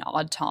ever seen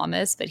Odd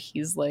Thomas, but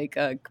he's like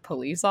a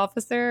police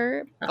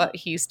officer, but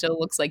he still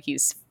looks like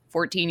he's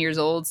 14 years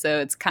old. So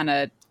it's kind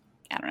of,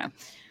 I don't know.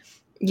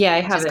 Yeah,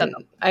 I haven't.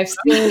 I've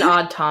seen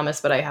Odd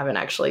Thomas, but I haven't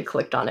actually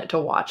clicked on it to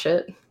watch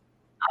it.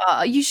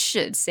 You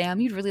should,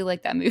 Sam. You'd really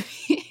like that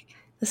movie.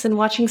 Listen,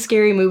 watching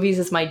scary movies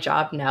is my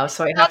job now,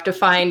 so I have to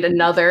find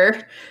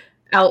another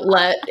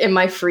outlet in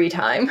my free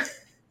time.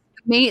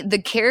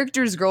 The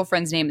character's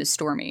girlfriend's name is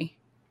Stormy.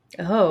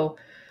 Oh.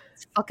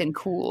 It's fucking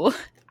cool.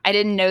 I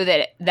didn't know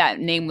that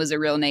name was a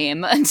real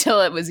name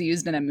until it was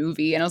used in a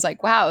movie, and I was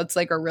like, wow, it's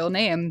like a real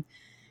name.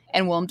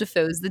 And Willem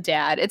Dafoe's the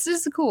dad. It's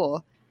just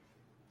cool.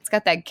 It's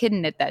got that kid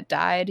in it that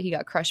died. He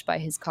got crushed by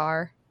his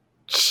car.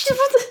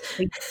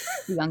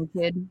 Young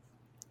kid.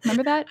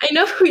 Remember that? I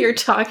know who you're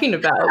talking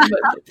about.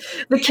 But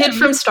the kid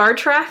from Star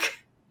Trek?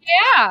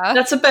 Yeah.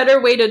 That's a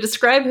better way to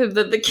describe him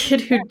than the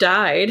kid who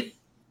died.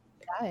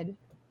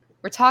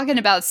 We're talking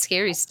about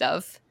scary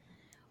stuff.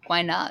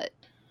 Why not?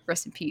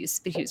 Rest in peace.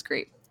 But he was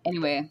great.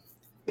 Anyway.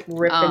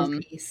 Rip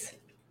in peace.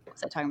 What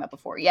was I talking about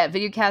before? Yeah,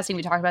 video casting.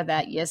 We talked about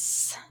that.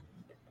 Yes.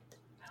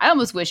 I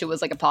almost wish it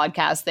was like a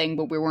podcast thing,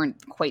 but we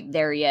weren't quite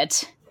there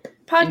yet.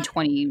 In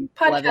 2011.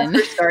 Podcasts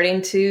are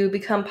starting to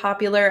become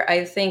popular.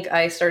 I think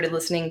I started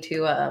listening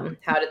to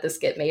How Did This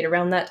Get Made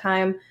around that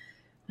time.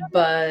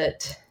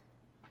 But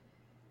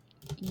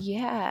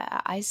yeah,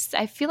 I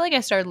feel like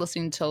I started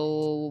listening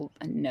till...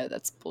 No,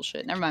 that's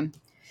bullshit. Never mind.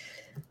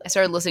 I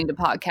started listening to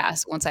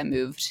podcasts once I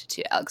moved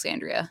to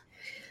Alexandria.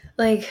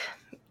 Like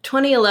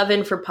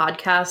 2011 for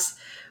podcasts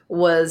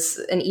was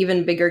an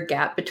even bigger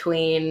gap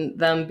between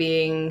them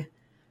being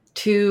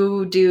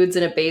two dudes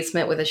in a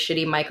basement with a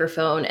shitty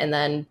microphone and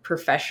then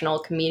professional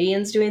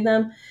comedians doing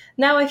them.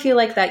 Now I feel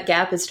like that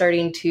gap is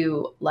starting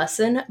to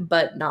lessen,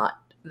 but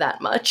not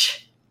that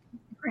much.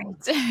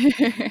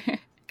 Right.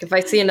 If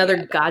I see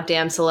another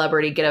goddamn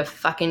celebrity get a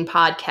fucking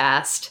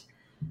podcast,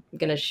 I'm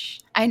gonna...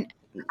 I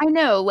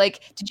know.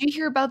 Like, did you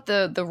hear about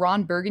the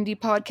Ron Burgundy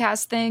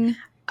podcast thing?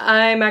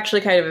 I'm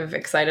actually kind of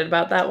excited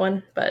about that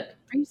one, but...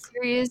 Are you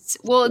serious?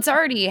 Well, it's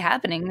already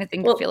happening. I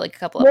think I feel like a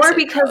couple more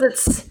because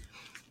it's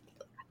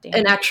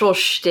an actual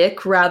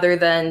shtick rather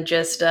than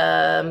just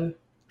Anna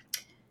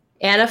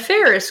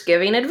Faris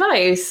giving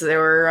advice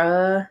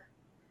or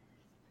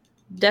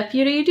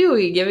Deputy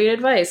Dewey giving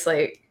advice.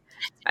 Like,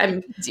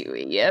 I'm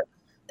Dewey, yep.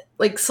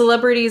 Like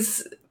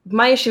celebrities,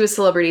 my issue with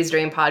celebrities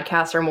doing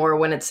podcasts are more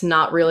when it's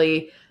not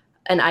really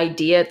an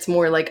idea. It's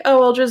more like,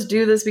 oh, I'll just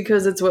do this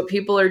because it's what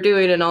people are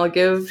doing and I'll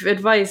give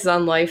advice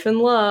on life and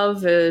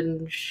love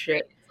and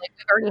shit. Like,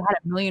 we've already had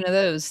a million of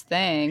those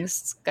things.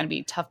 It's going to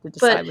be tough to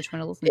decide which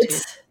one to listen to.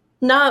 It's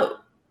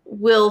not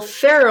Will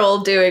Ferrell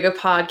doing a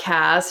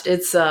podcast.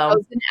 It's I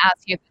was going to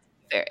ask you,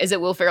 is it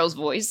Will Ferrell's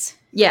voice?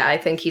 Yeah, I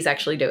think he's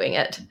actually doing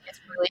it. It's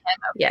really him.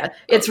 Okay. Yeah,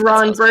 it's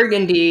Ron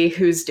Burgundy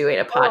who's doing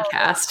a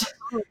podcast.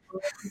 Ron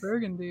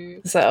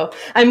Burgundy. So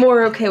I'm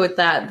more okay with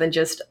that than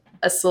just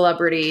a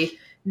celebrity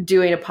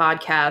doing a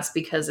podcast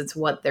because it's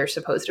what they're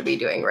supposed to be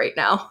doing right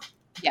now.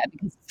 Yeah,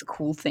 because it's a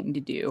cool thing to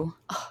do.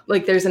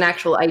 Like there's an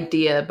actual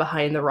idea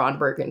behind the Ron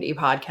Burgundy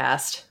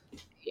podcast.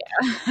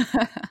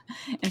 Yeah.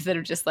 Instead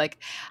of just like,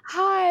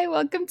 hi,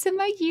 welcome to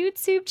my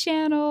YouTube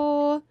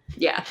channel.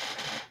 Yeah.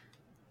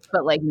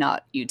 But like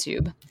not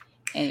YouTube.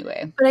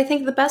 Anyway. But I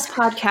think the best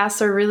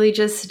podcasts are really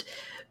just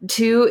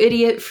two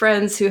idiot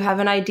friends who have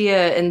an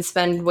idea and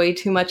spend way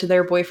too much of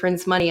their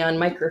boyfriend's money on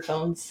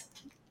microphones.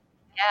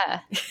 Yeah.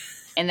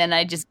 And then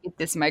I just get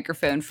this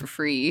microphone for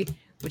free,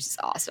 which is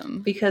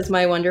awesome. Because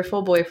my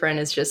wonderful boyfriend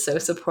is just so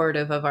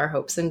supportive of our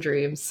hopes and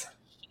dreams.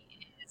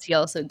 He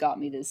also got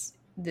me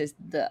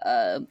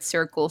the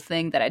circle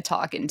thing that I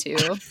talk into.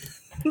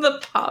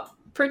 The pop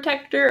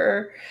protector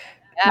or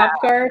pop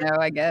guard? No,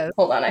 I guess.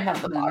 Hold on, I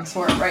have the box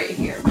for it right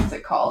here. What's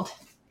it called?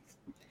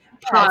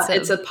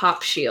 It's a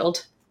pop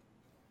shield.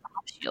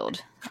 Pop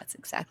shield. That's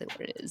exactly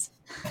what it is.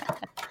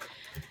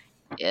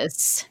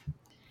 Yes.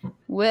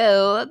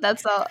 Well,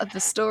 that's all. The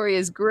story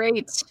is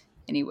great.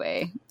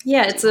 Anyway.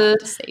 Yeah, I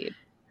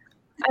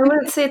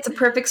wouldn't say it's a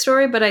perfect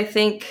story, but I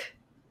think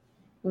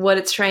what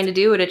it's trying to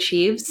do, it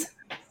achieves.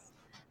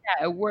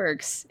 Yeah, it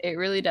works. It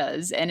really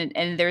does. And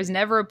there's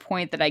never a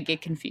point that I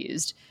get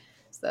confused.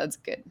 So that's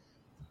good.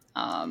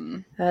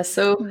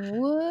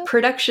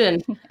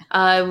 Production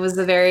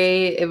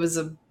it was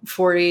a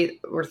 40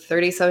 or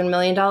 $37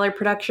 million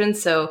production,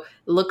 so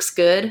it looks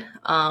good.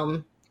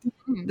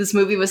 This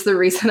movie was the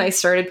reason I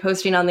started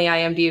posting on the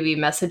IMDb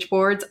message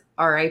boards.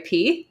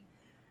 RIP.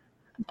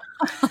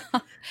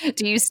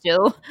 Do you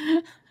still?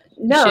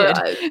 No,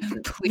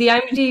 the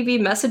IMDb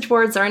message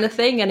boards aren't a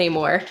thing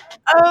anymore.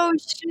 Oh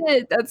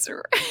shit, that's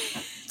right.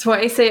 That's why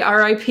I say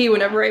RIP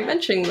whenever I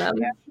mention them.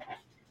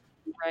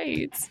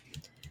 Right.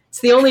 It's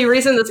the only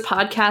reason this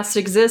podcast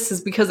exists is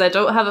because I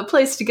don't have a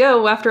place to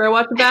go after I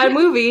watch a bad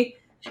movie.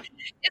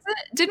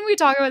 Didn't we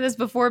talk about this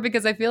before?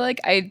 Because I feel like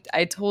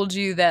I told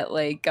you that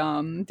like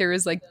there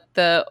was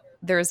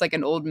like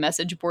an old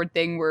message board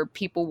thing where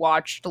people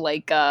watched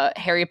like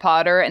Harry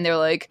Potter and they're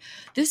like,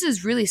 this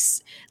is really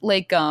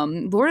like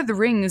Lord of the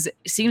Rings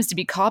seems to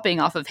be copying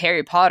off of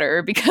Harry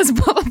Potter because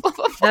blah, blah, blah,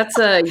 blah, that's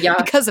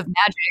because of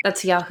magic.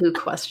 That's Yahoo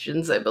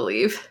Questions, I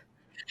believe.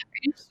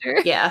 Are you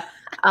sure? Yeah.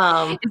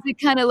 Is it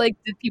kind of like,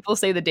 did people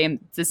say the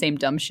same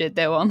dumb shit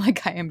though on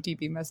like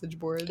IMDb message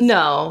boards?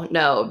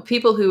 No.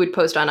 People who would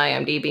post on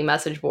IMDb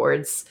message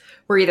boards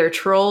were either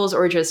trolls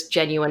or just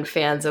genuine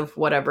fans of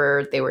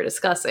whatever they were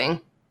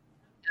discussing.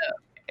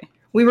 Okay.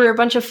 We were a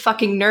bunch of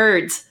fucking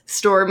nerds,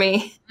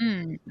 Stormy.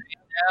 I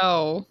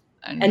know.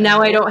 And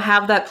now I don't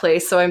have that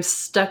place, so I'm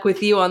stuck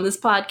with you on this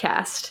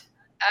podcast.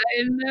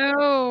 I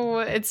know.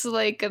 It's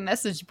like a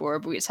message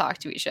board, but we talk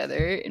to each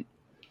other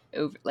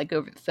over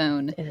the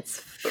phone. And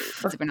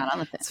we're not on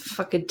the phone. It's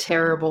fucking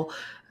terrible.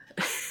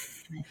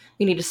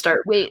 We need to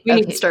start. We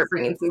need to start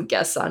bringing some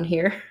guests on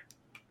here.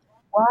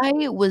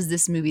 Why was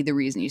this movie the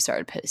reason you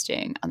started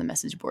posting on the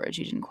message boards?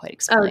 You didn't quite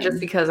explain. Oh, just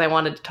because I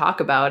wanted to talk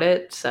about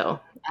it, so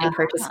and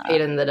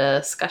participate in the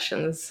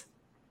discussions.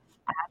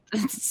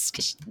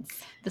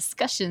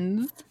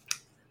 Discussions.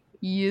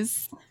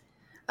 Yes.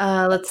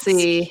 Let's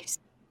see.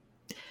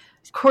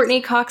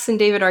 Courtney Cox and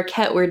David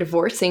Arquette were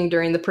divorcing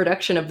during the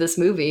production of this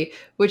movie,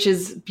 which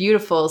is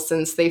beautiful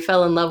since they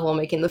fell in love while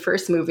making the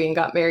first movie and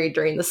got married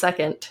during the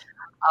second.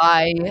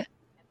 I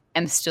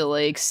am still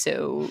like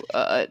so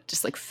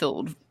just like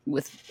filled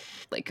with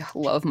like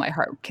love. My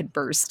heart could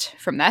burst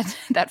from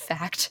that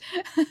fact.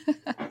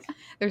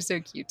 They're so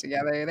cute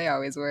together. They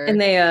always were.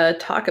 And they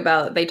talked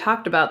about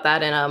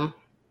that in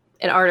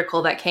an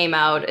article that came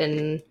out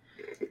in,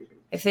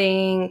 I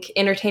think,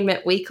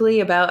 Entertainment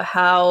Weekly, about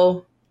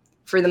how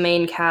for the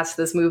main cast,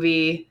 this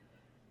movie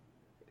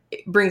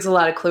brings a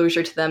lot of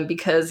closure to them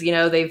because, you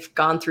know, they've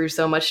gone through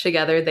so much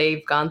together.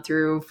 They've gone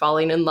through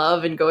falling in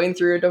love and going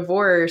through a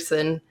divorce,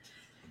 and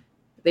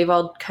they've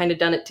all kind of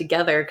done it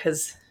together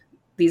because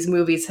these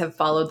movies have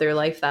followed their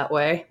life that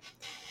way.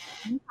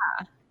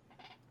 Yeah.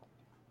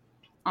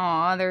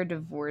 Aw, they're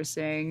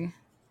divorcing.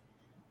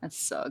 That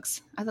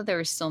sucks. I thought they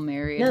were still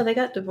married. No, they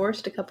got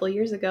divorced a couple of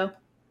years ago.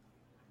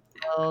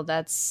 Well,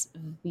 that's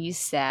be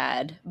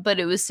sad. But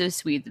it was so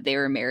sweet that they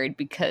were married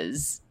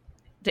because,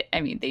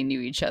 they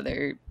knew each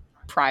other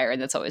prior,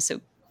 and that's always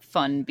so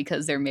fun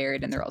because they're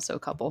married and they're also a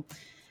couple.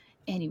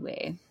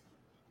 Anyway,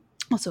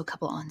 also a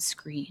couple on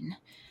screen.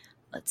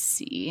 Let's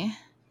see.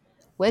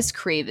 Wes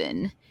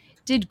Craven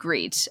did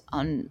great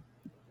on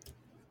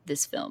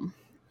this film.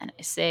 And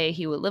I say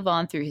he will live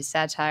on through his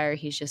satire.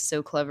 He's just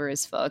so clever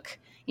as fuck.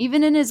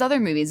 Even in his other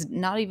movies,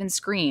 not even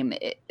Scream,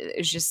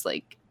 it's just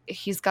like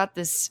he's got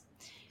this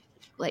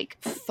like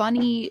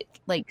funny,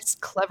 like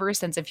clever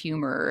sense of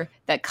humor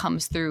that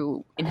comes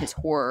through in his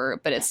horror,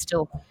 but it's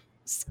still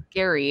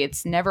scary.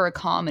 It's never a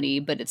comedy,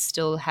 but it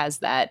still has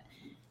that,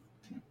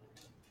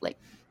 like,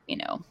 you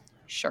know,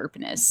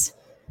 sharpness.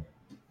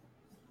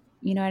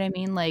 You know what I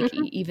mean? Like,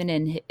 even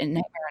in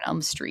Nightmare on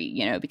Elm Street,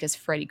 you know, because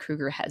Freddy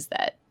Krueger has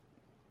that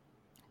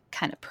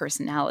kind of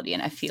personality,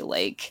 and I feel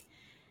like,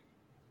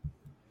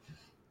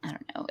 I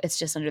don't know, it's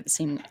just under the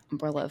same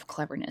umbrella of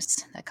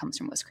cleverness that comes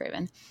from Wes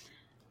Craven.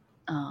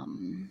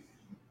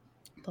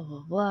 Blah,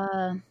 blah,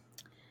 blah.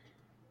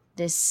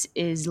 This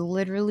is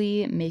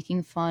literally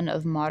making fun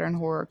of modern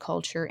horror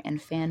culture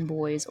and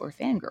fanboys or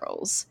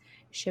fangirls,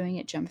 showing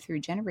it jump through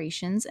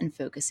generations and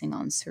focusing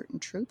on certain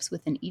tropes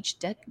within each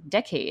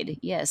decade.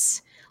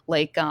 Yes.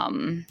 Like,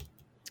 in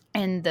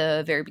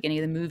the very beginning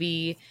of the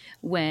movie,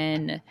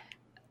 when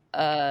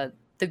the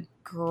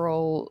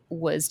girl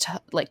was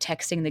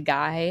texting the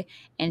guy,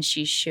 and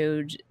she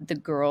showed the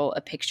girl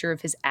a picture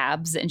of his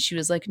abs, and she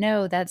was like,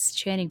 no, that's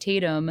Channing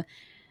Tatum.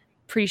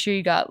 Pretty sure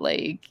you got,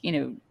 like, you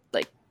know,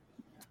 like,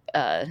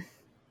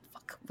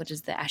 what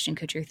is the Ashton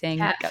Kutcher thing?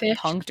 Catfish. Got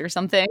punked or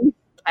something.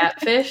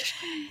 Catfish.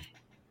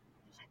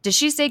 Did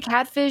she say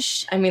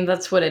catfish? I mean,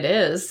 that's what it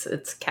is.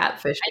 It's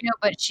catfish. I know,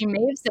 but she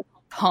may have said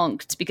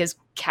punked because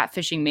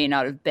catfishing may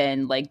not have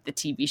been like the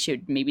TV show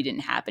maybe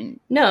didn't happen.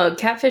 No,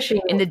 catfishing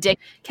in the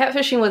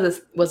catfishing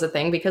was a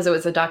thing because it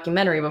was a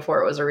documentary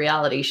before it was a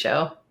reality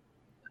show.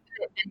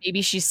 And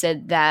maybe she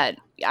said that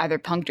either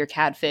punked or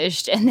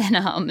catfished, and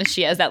then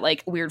she has that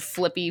like weird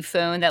flippy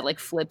phone that like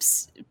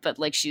flips, but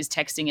like she's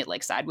texting it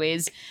like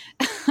sideways,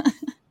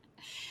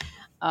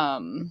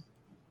 and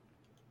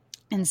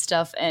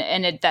stuff.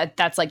 And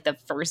that's like the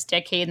first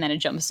decade, and then it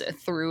jumps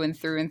through and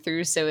through and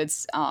through. So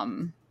it's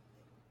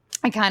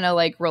it kind of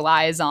like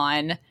relies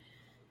on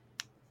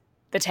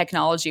the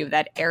technology of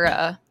that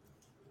era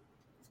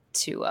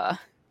to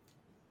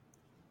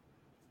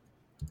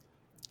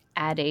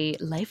add a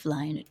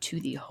lifeline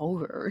to the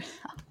horror.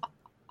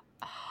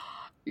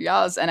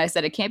 Yes, and I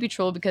said it can't be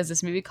trolled because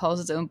this movie calls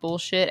its own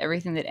bullshit.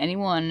 Everything that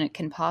anyone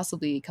can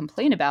possibly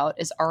complain about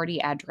is already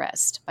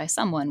addressed by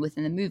someone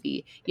within the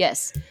movie.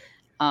 Yes.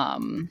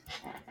 Yeah,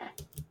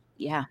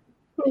 I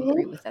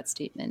agree with that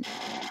statement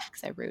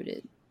because I wrote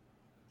it.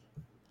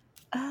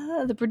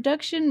 The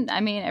production,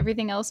 I mean,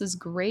 everything else is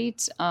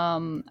great.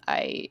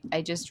 I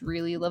just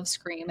really love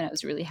Scream, and I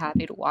was really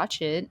happy to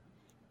watch it.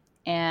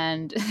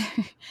 And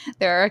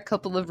there are a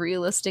couple of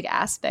realistic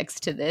aspects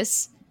to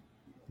this.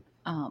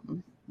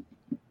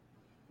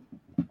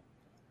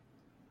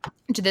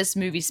 To this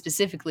movie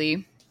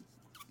specifically.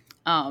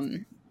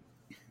 One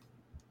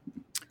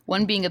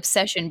being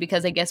obsession,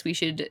 because I guess we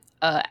should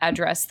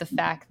address the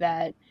fact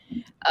that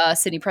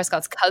Sidney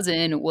Prescott's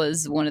cousin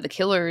was one of the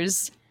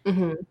killers,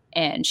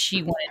 and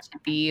she wanted to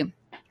be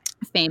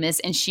famous,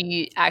 and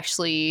she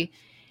actually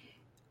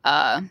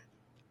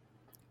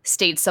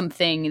states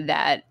something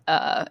that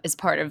is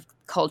part of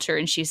culture,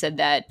 and she said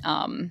that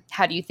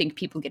how do you think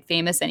people get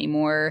famous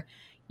anymore?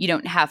 You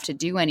don't have to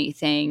do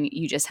anything.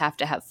 You just have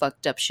to have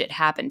fucked up shit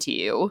happen to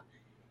you.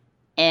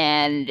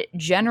 And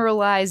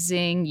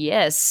generalizing,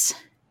 yes,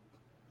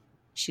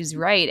 she's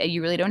right.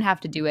 You really don't have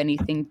to do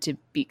anything to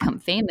become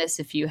famous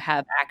if you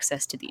have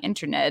access to the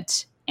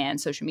internet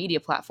and social media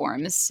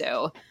platforms.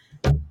 So,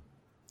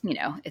 you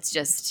know, it's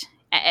just,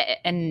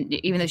 and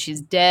even though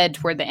she's dead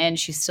toward the end,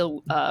 she's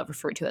still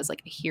referred to as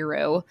like a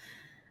hero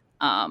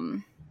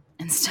and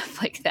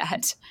stuff like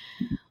that.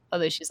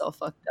 Although she's all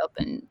fucked up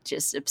and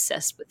just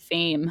obsessed with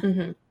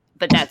fame.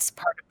 But that's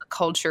part of the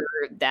culture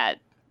that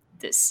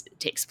this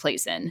takes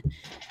place in.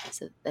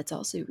 So that's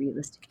also a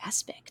realistic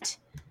aspect.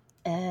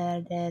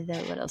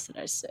 What else did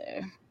I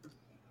say?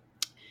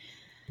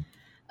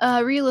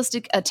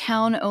 Realistic, a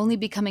town only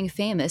becoming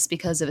famous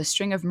because of a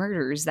string of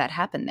murders that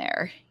happened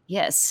there.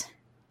 Yes.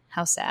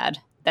 How sad.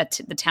 That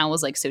the town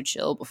was like so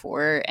chill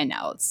before, and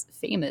now it's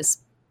famous,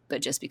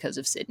 but just because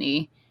of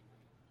Sidney.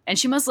 And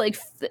she must like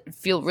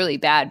feel really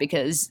bad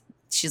because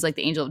she's like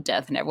the angel of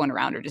death and everyone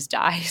around her just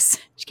dies.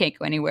 She can't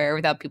go anywhere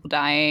without people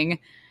dying,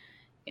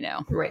 you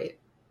know. Right.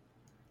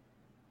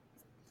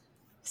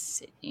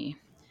 Sidney.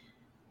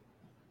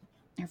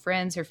 Her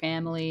friends, her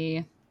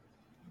family.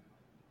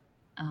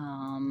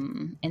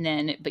 And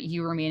then, but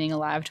you remaining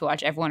alive to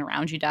watch everyone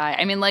around you die.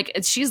 I mean, like,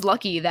 she's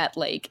lucky that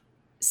like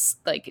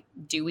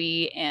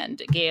Dewey and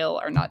Gale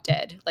are not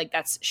dead. Like,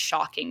 that's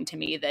shocking to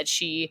me that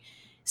she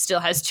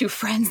still has two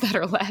friends that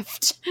are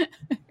left.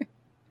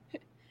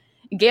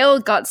 Gale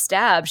got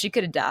stabbed. She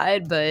could have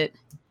died, but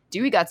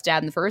Dewey got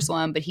stabbed in the first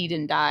one, but he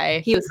didn't die.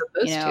 He was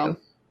supposed to.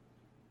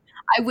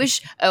 I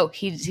wish. Oh,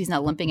 he's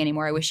not limping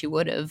anymore. I wish he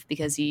would have,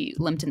 because he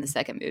limped in the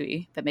second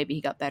movie, but maybe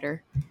he got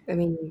better. I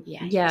mean,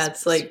 yeah,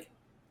 it's like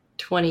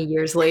 20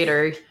 years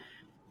later.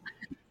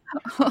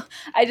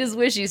 I just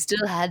wish he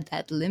still had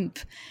that limp,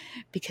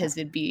 because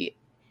it'd be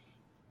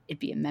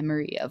a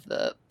memory of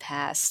the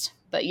past.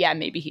 But yeah,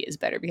 maybe he is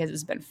better because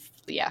it's been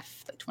like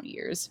 20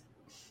 years.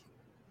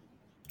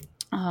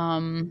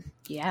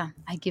 Yeah,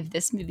 I give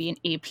this movie an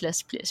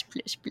A+++++++++.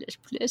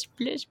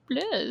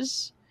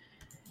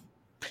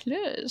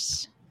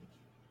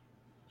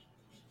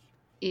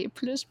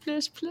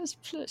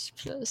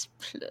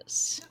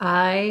 A++++++++.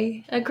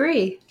 I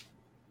agree.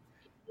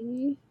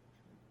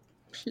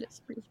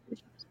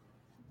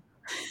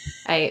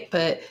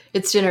 But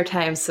it's dinner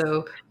time,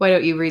 so why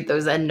don't you read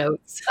those end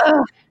notes?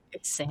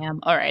 It's Sam.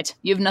 All right,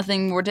 you have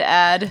nothing more to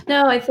add?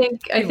 No, I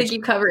think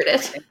you covered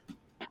it.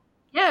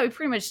 Yeah, we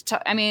pretty much.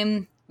 I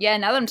mean, yeah.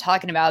 Now that I'm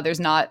talking about it, there's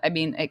not. I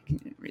mean,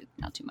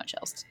 not too much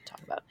else to talk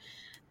about.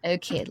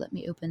 Okay, let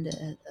me open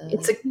the.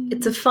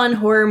 It's a fun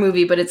horror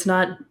movie, but it's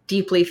not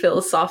deeply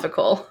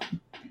philosophical.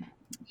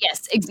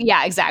 Yes,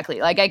 yeah,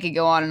 exactly. Like, I could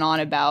go on and on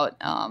about.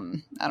 I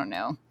don't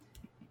know.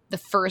 The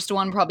first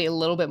one probably a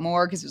little bit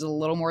more because there's a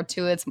little more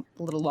to it. It's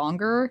a little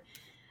longer,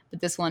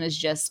 but this one is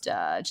just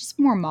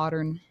more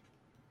modern.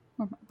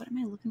 What am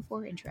I looking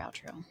for? Intro,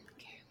 outro.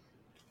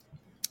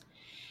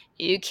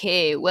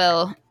 Okay,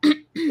 well,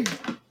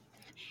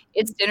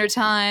 it's dinner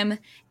time,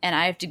 and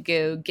I have to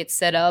go get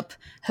set up.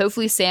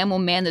 Hopefully Sam will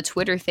man the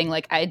Twitter thing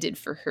like I did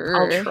for her.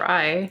 I'll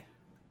try.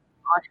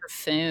 On her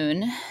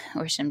phone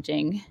or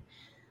something.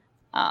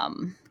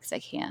 Because I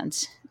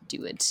can't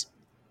do it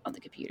on the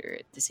computer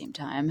at the same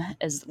time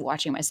as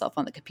watching myself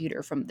on the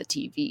computer from the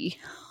TV.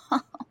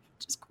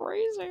 Which is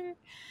crazy.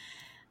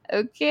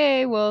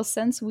 Okay, well,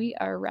 since we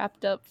are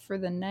wrapped up for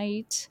the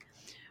night,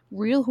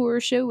 Real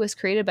Horror Show was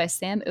created by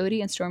Sam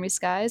Odie and Stormy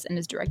Skies and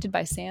is directed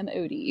by Sam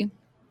Odie.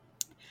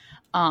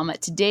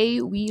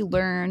 Today we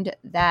learned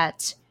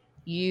that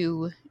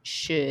you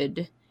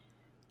should,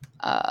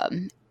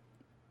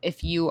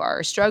 if you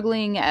are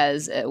struggling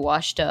as a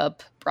washed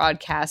up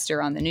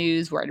broadcaster on the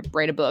news,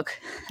 write a book.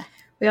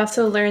 We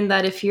also learned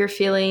that if you're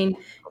feeling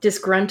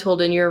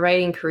disgruntled in your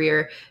writing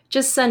career,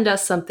 just send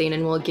us something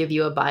and we'll give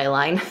you a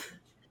byline.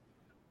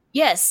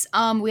 Yes,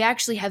 we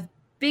actually have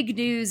big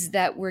news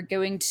that we're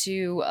going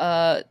to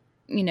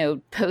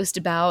post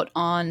about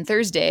on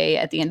Thursday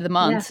at the end of the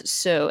month. Yeah.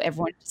 So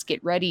everyone just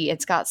get ready.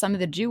 It's got something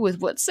to do with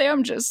what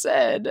Sam just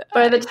said.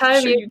 By the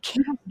time you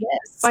can't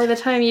guess. By the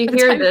time you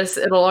hear this,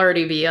 it'll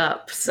already be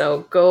up.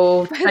 So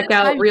go check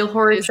out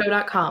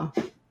realhorrorshow.com.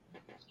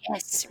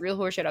 Yes,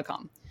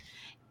 realhorrorshow.com.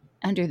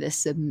 Under the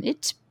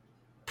submit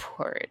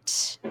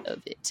part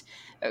of it.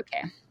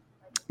 Okay.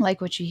 Like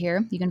what you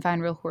hear, you can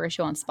find Real Horror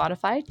Show on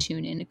Spotify,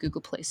 TuneIn,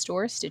 Google Play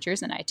Store,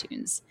 Stitchers, and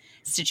iTunes.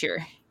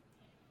 Stitcher.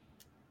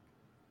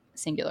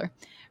 Singular.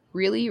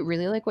 Really,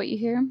 really like what you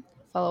hear?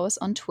 Follow us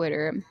on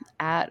Twitter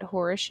at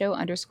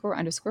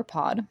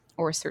horrorshow__pod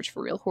or search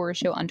for Real Horror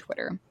Show on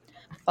Twitter.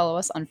 Follow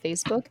us on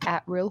Facebook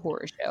at Real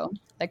Horror Show.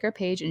 Like our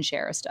page and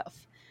share our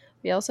stuff.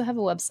 We also have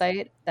a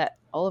website that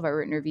all of our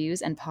written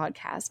reviews and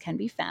podcasts can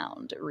be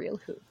found,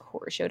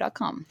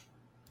 realhorrorshow.com.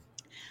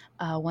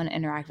 Want to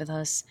interact with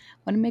us,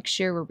 want to make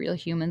sure we're real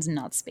humans and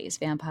not space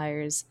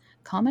vampires,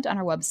 comment on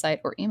our website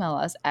or email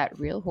us at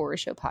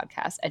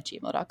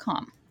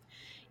realhorrorsshowpodcast@gmail.com.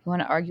 You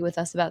want to argue with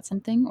us about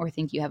something or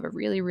think you have a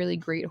really, really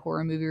great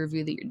horror movie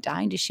review that you're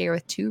dying to share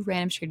with two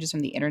random strangers from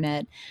the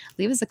internet,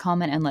 leave us a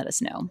comment and let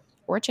us know.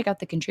 Or check out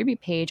the contribute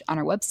page on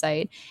our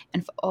website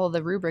and follow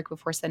the rubric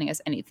before sending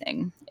us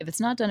anything. If it's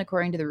not done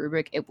according to the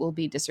rubric, it will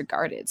be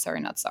disregarded. Sorry,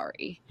 not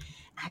sorry.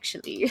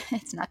 Actually,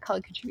 it's not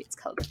called contribute, it's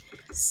called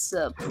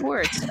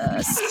support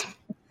us.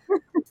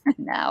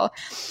 Now,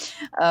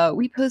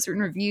 we post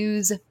written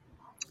reviews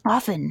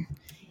often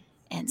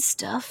and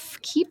stuff.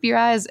 Keep your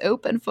eyes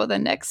open for the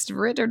next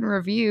written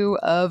review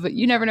of,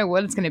 you never know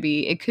what it's going to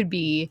be. It could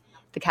be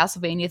the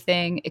Castlevania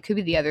thing. It could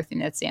be the other thing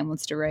that Sam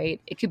wants to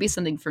write. It could be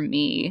something from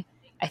me.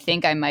 I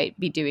think I might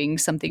be doing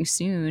something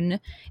soon.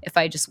 If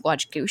I just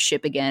watch Ghost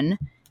Ship again,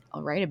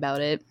 I'll write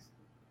about it.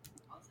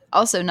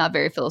 Also, not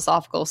very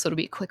philosophical, so it'll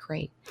be a quick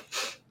write.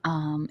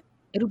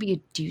 It'll be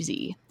a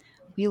doozy.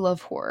 We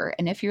love horror,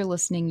 and if you're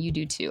listening, you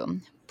do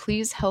too.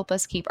 Please help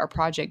us keep our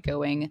project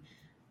going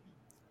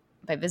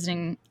by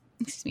visiting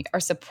our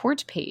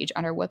support page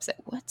on our website.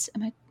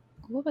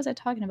 What was I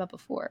talking about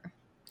before?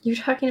 You're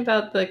talking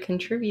about the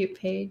contribute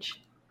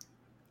page.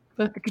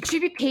 The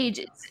contribute page,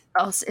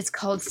 it's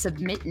called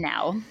Submit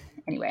Now.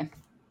 Anyway.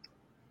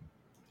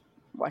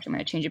 Watch, I'm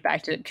going to change it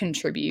back to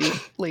contribute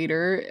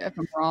later. If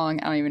I'm wrong,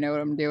 I don't even know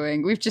what I'm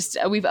doing. We've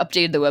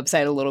updated the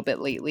website a little bit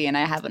lately, and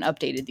I haven't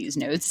updated these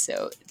notes,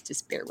 so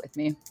just bear with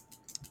me.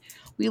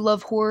 We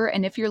love horror,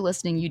 and if you're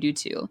listening, you do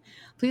too.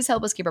 Please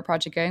help us keep our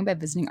project going by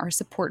visiting our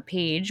support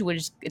page,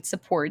 which is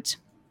support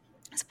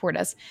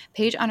us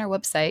page on our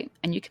website,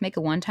 and you can make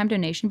a one-time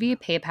donation via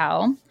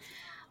PayPal.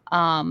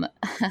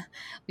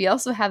 We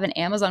also have an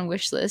Amazon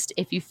wish list.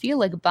 If you feel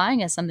like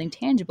buying us something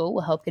tangible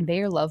will help convey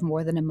your love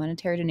more than a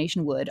monetary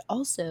donation would.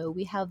 Also,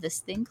 we have this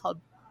thing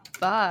called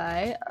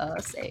Buy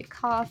Us a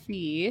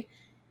Coffee.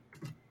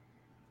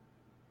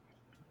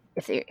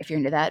 If you're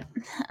into that.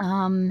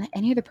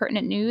 Any other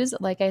pertinent news?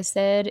 Like I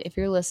said, if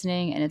you're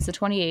listening and it's the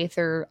 28th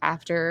or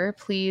after,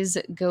 please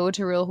go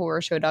to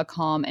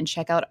realhorrorshow.com and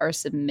check out our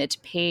submit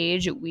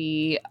page.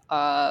 We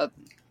have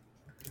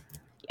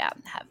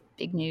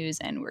big news,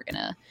 and we're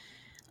gonna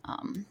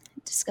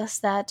discuss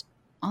that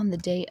on the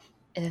day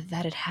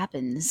that it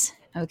happens.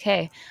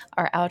 Okay,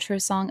 our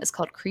outro song is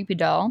called Creepy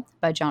Doll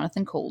by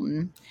Jonathan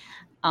Colton,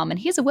 and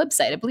he has a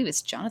website. I believe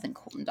it's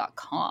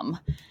jonathancolton.com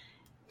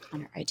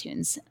on our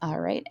iTunes.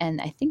 All right,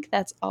 and I think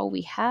that's all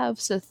we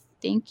have, so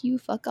thank you,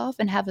 fuck off,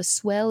 and have a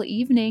swell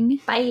evening.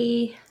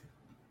 Bye.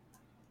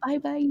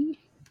 Bye.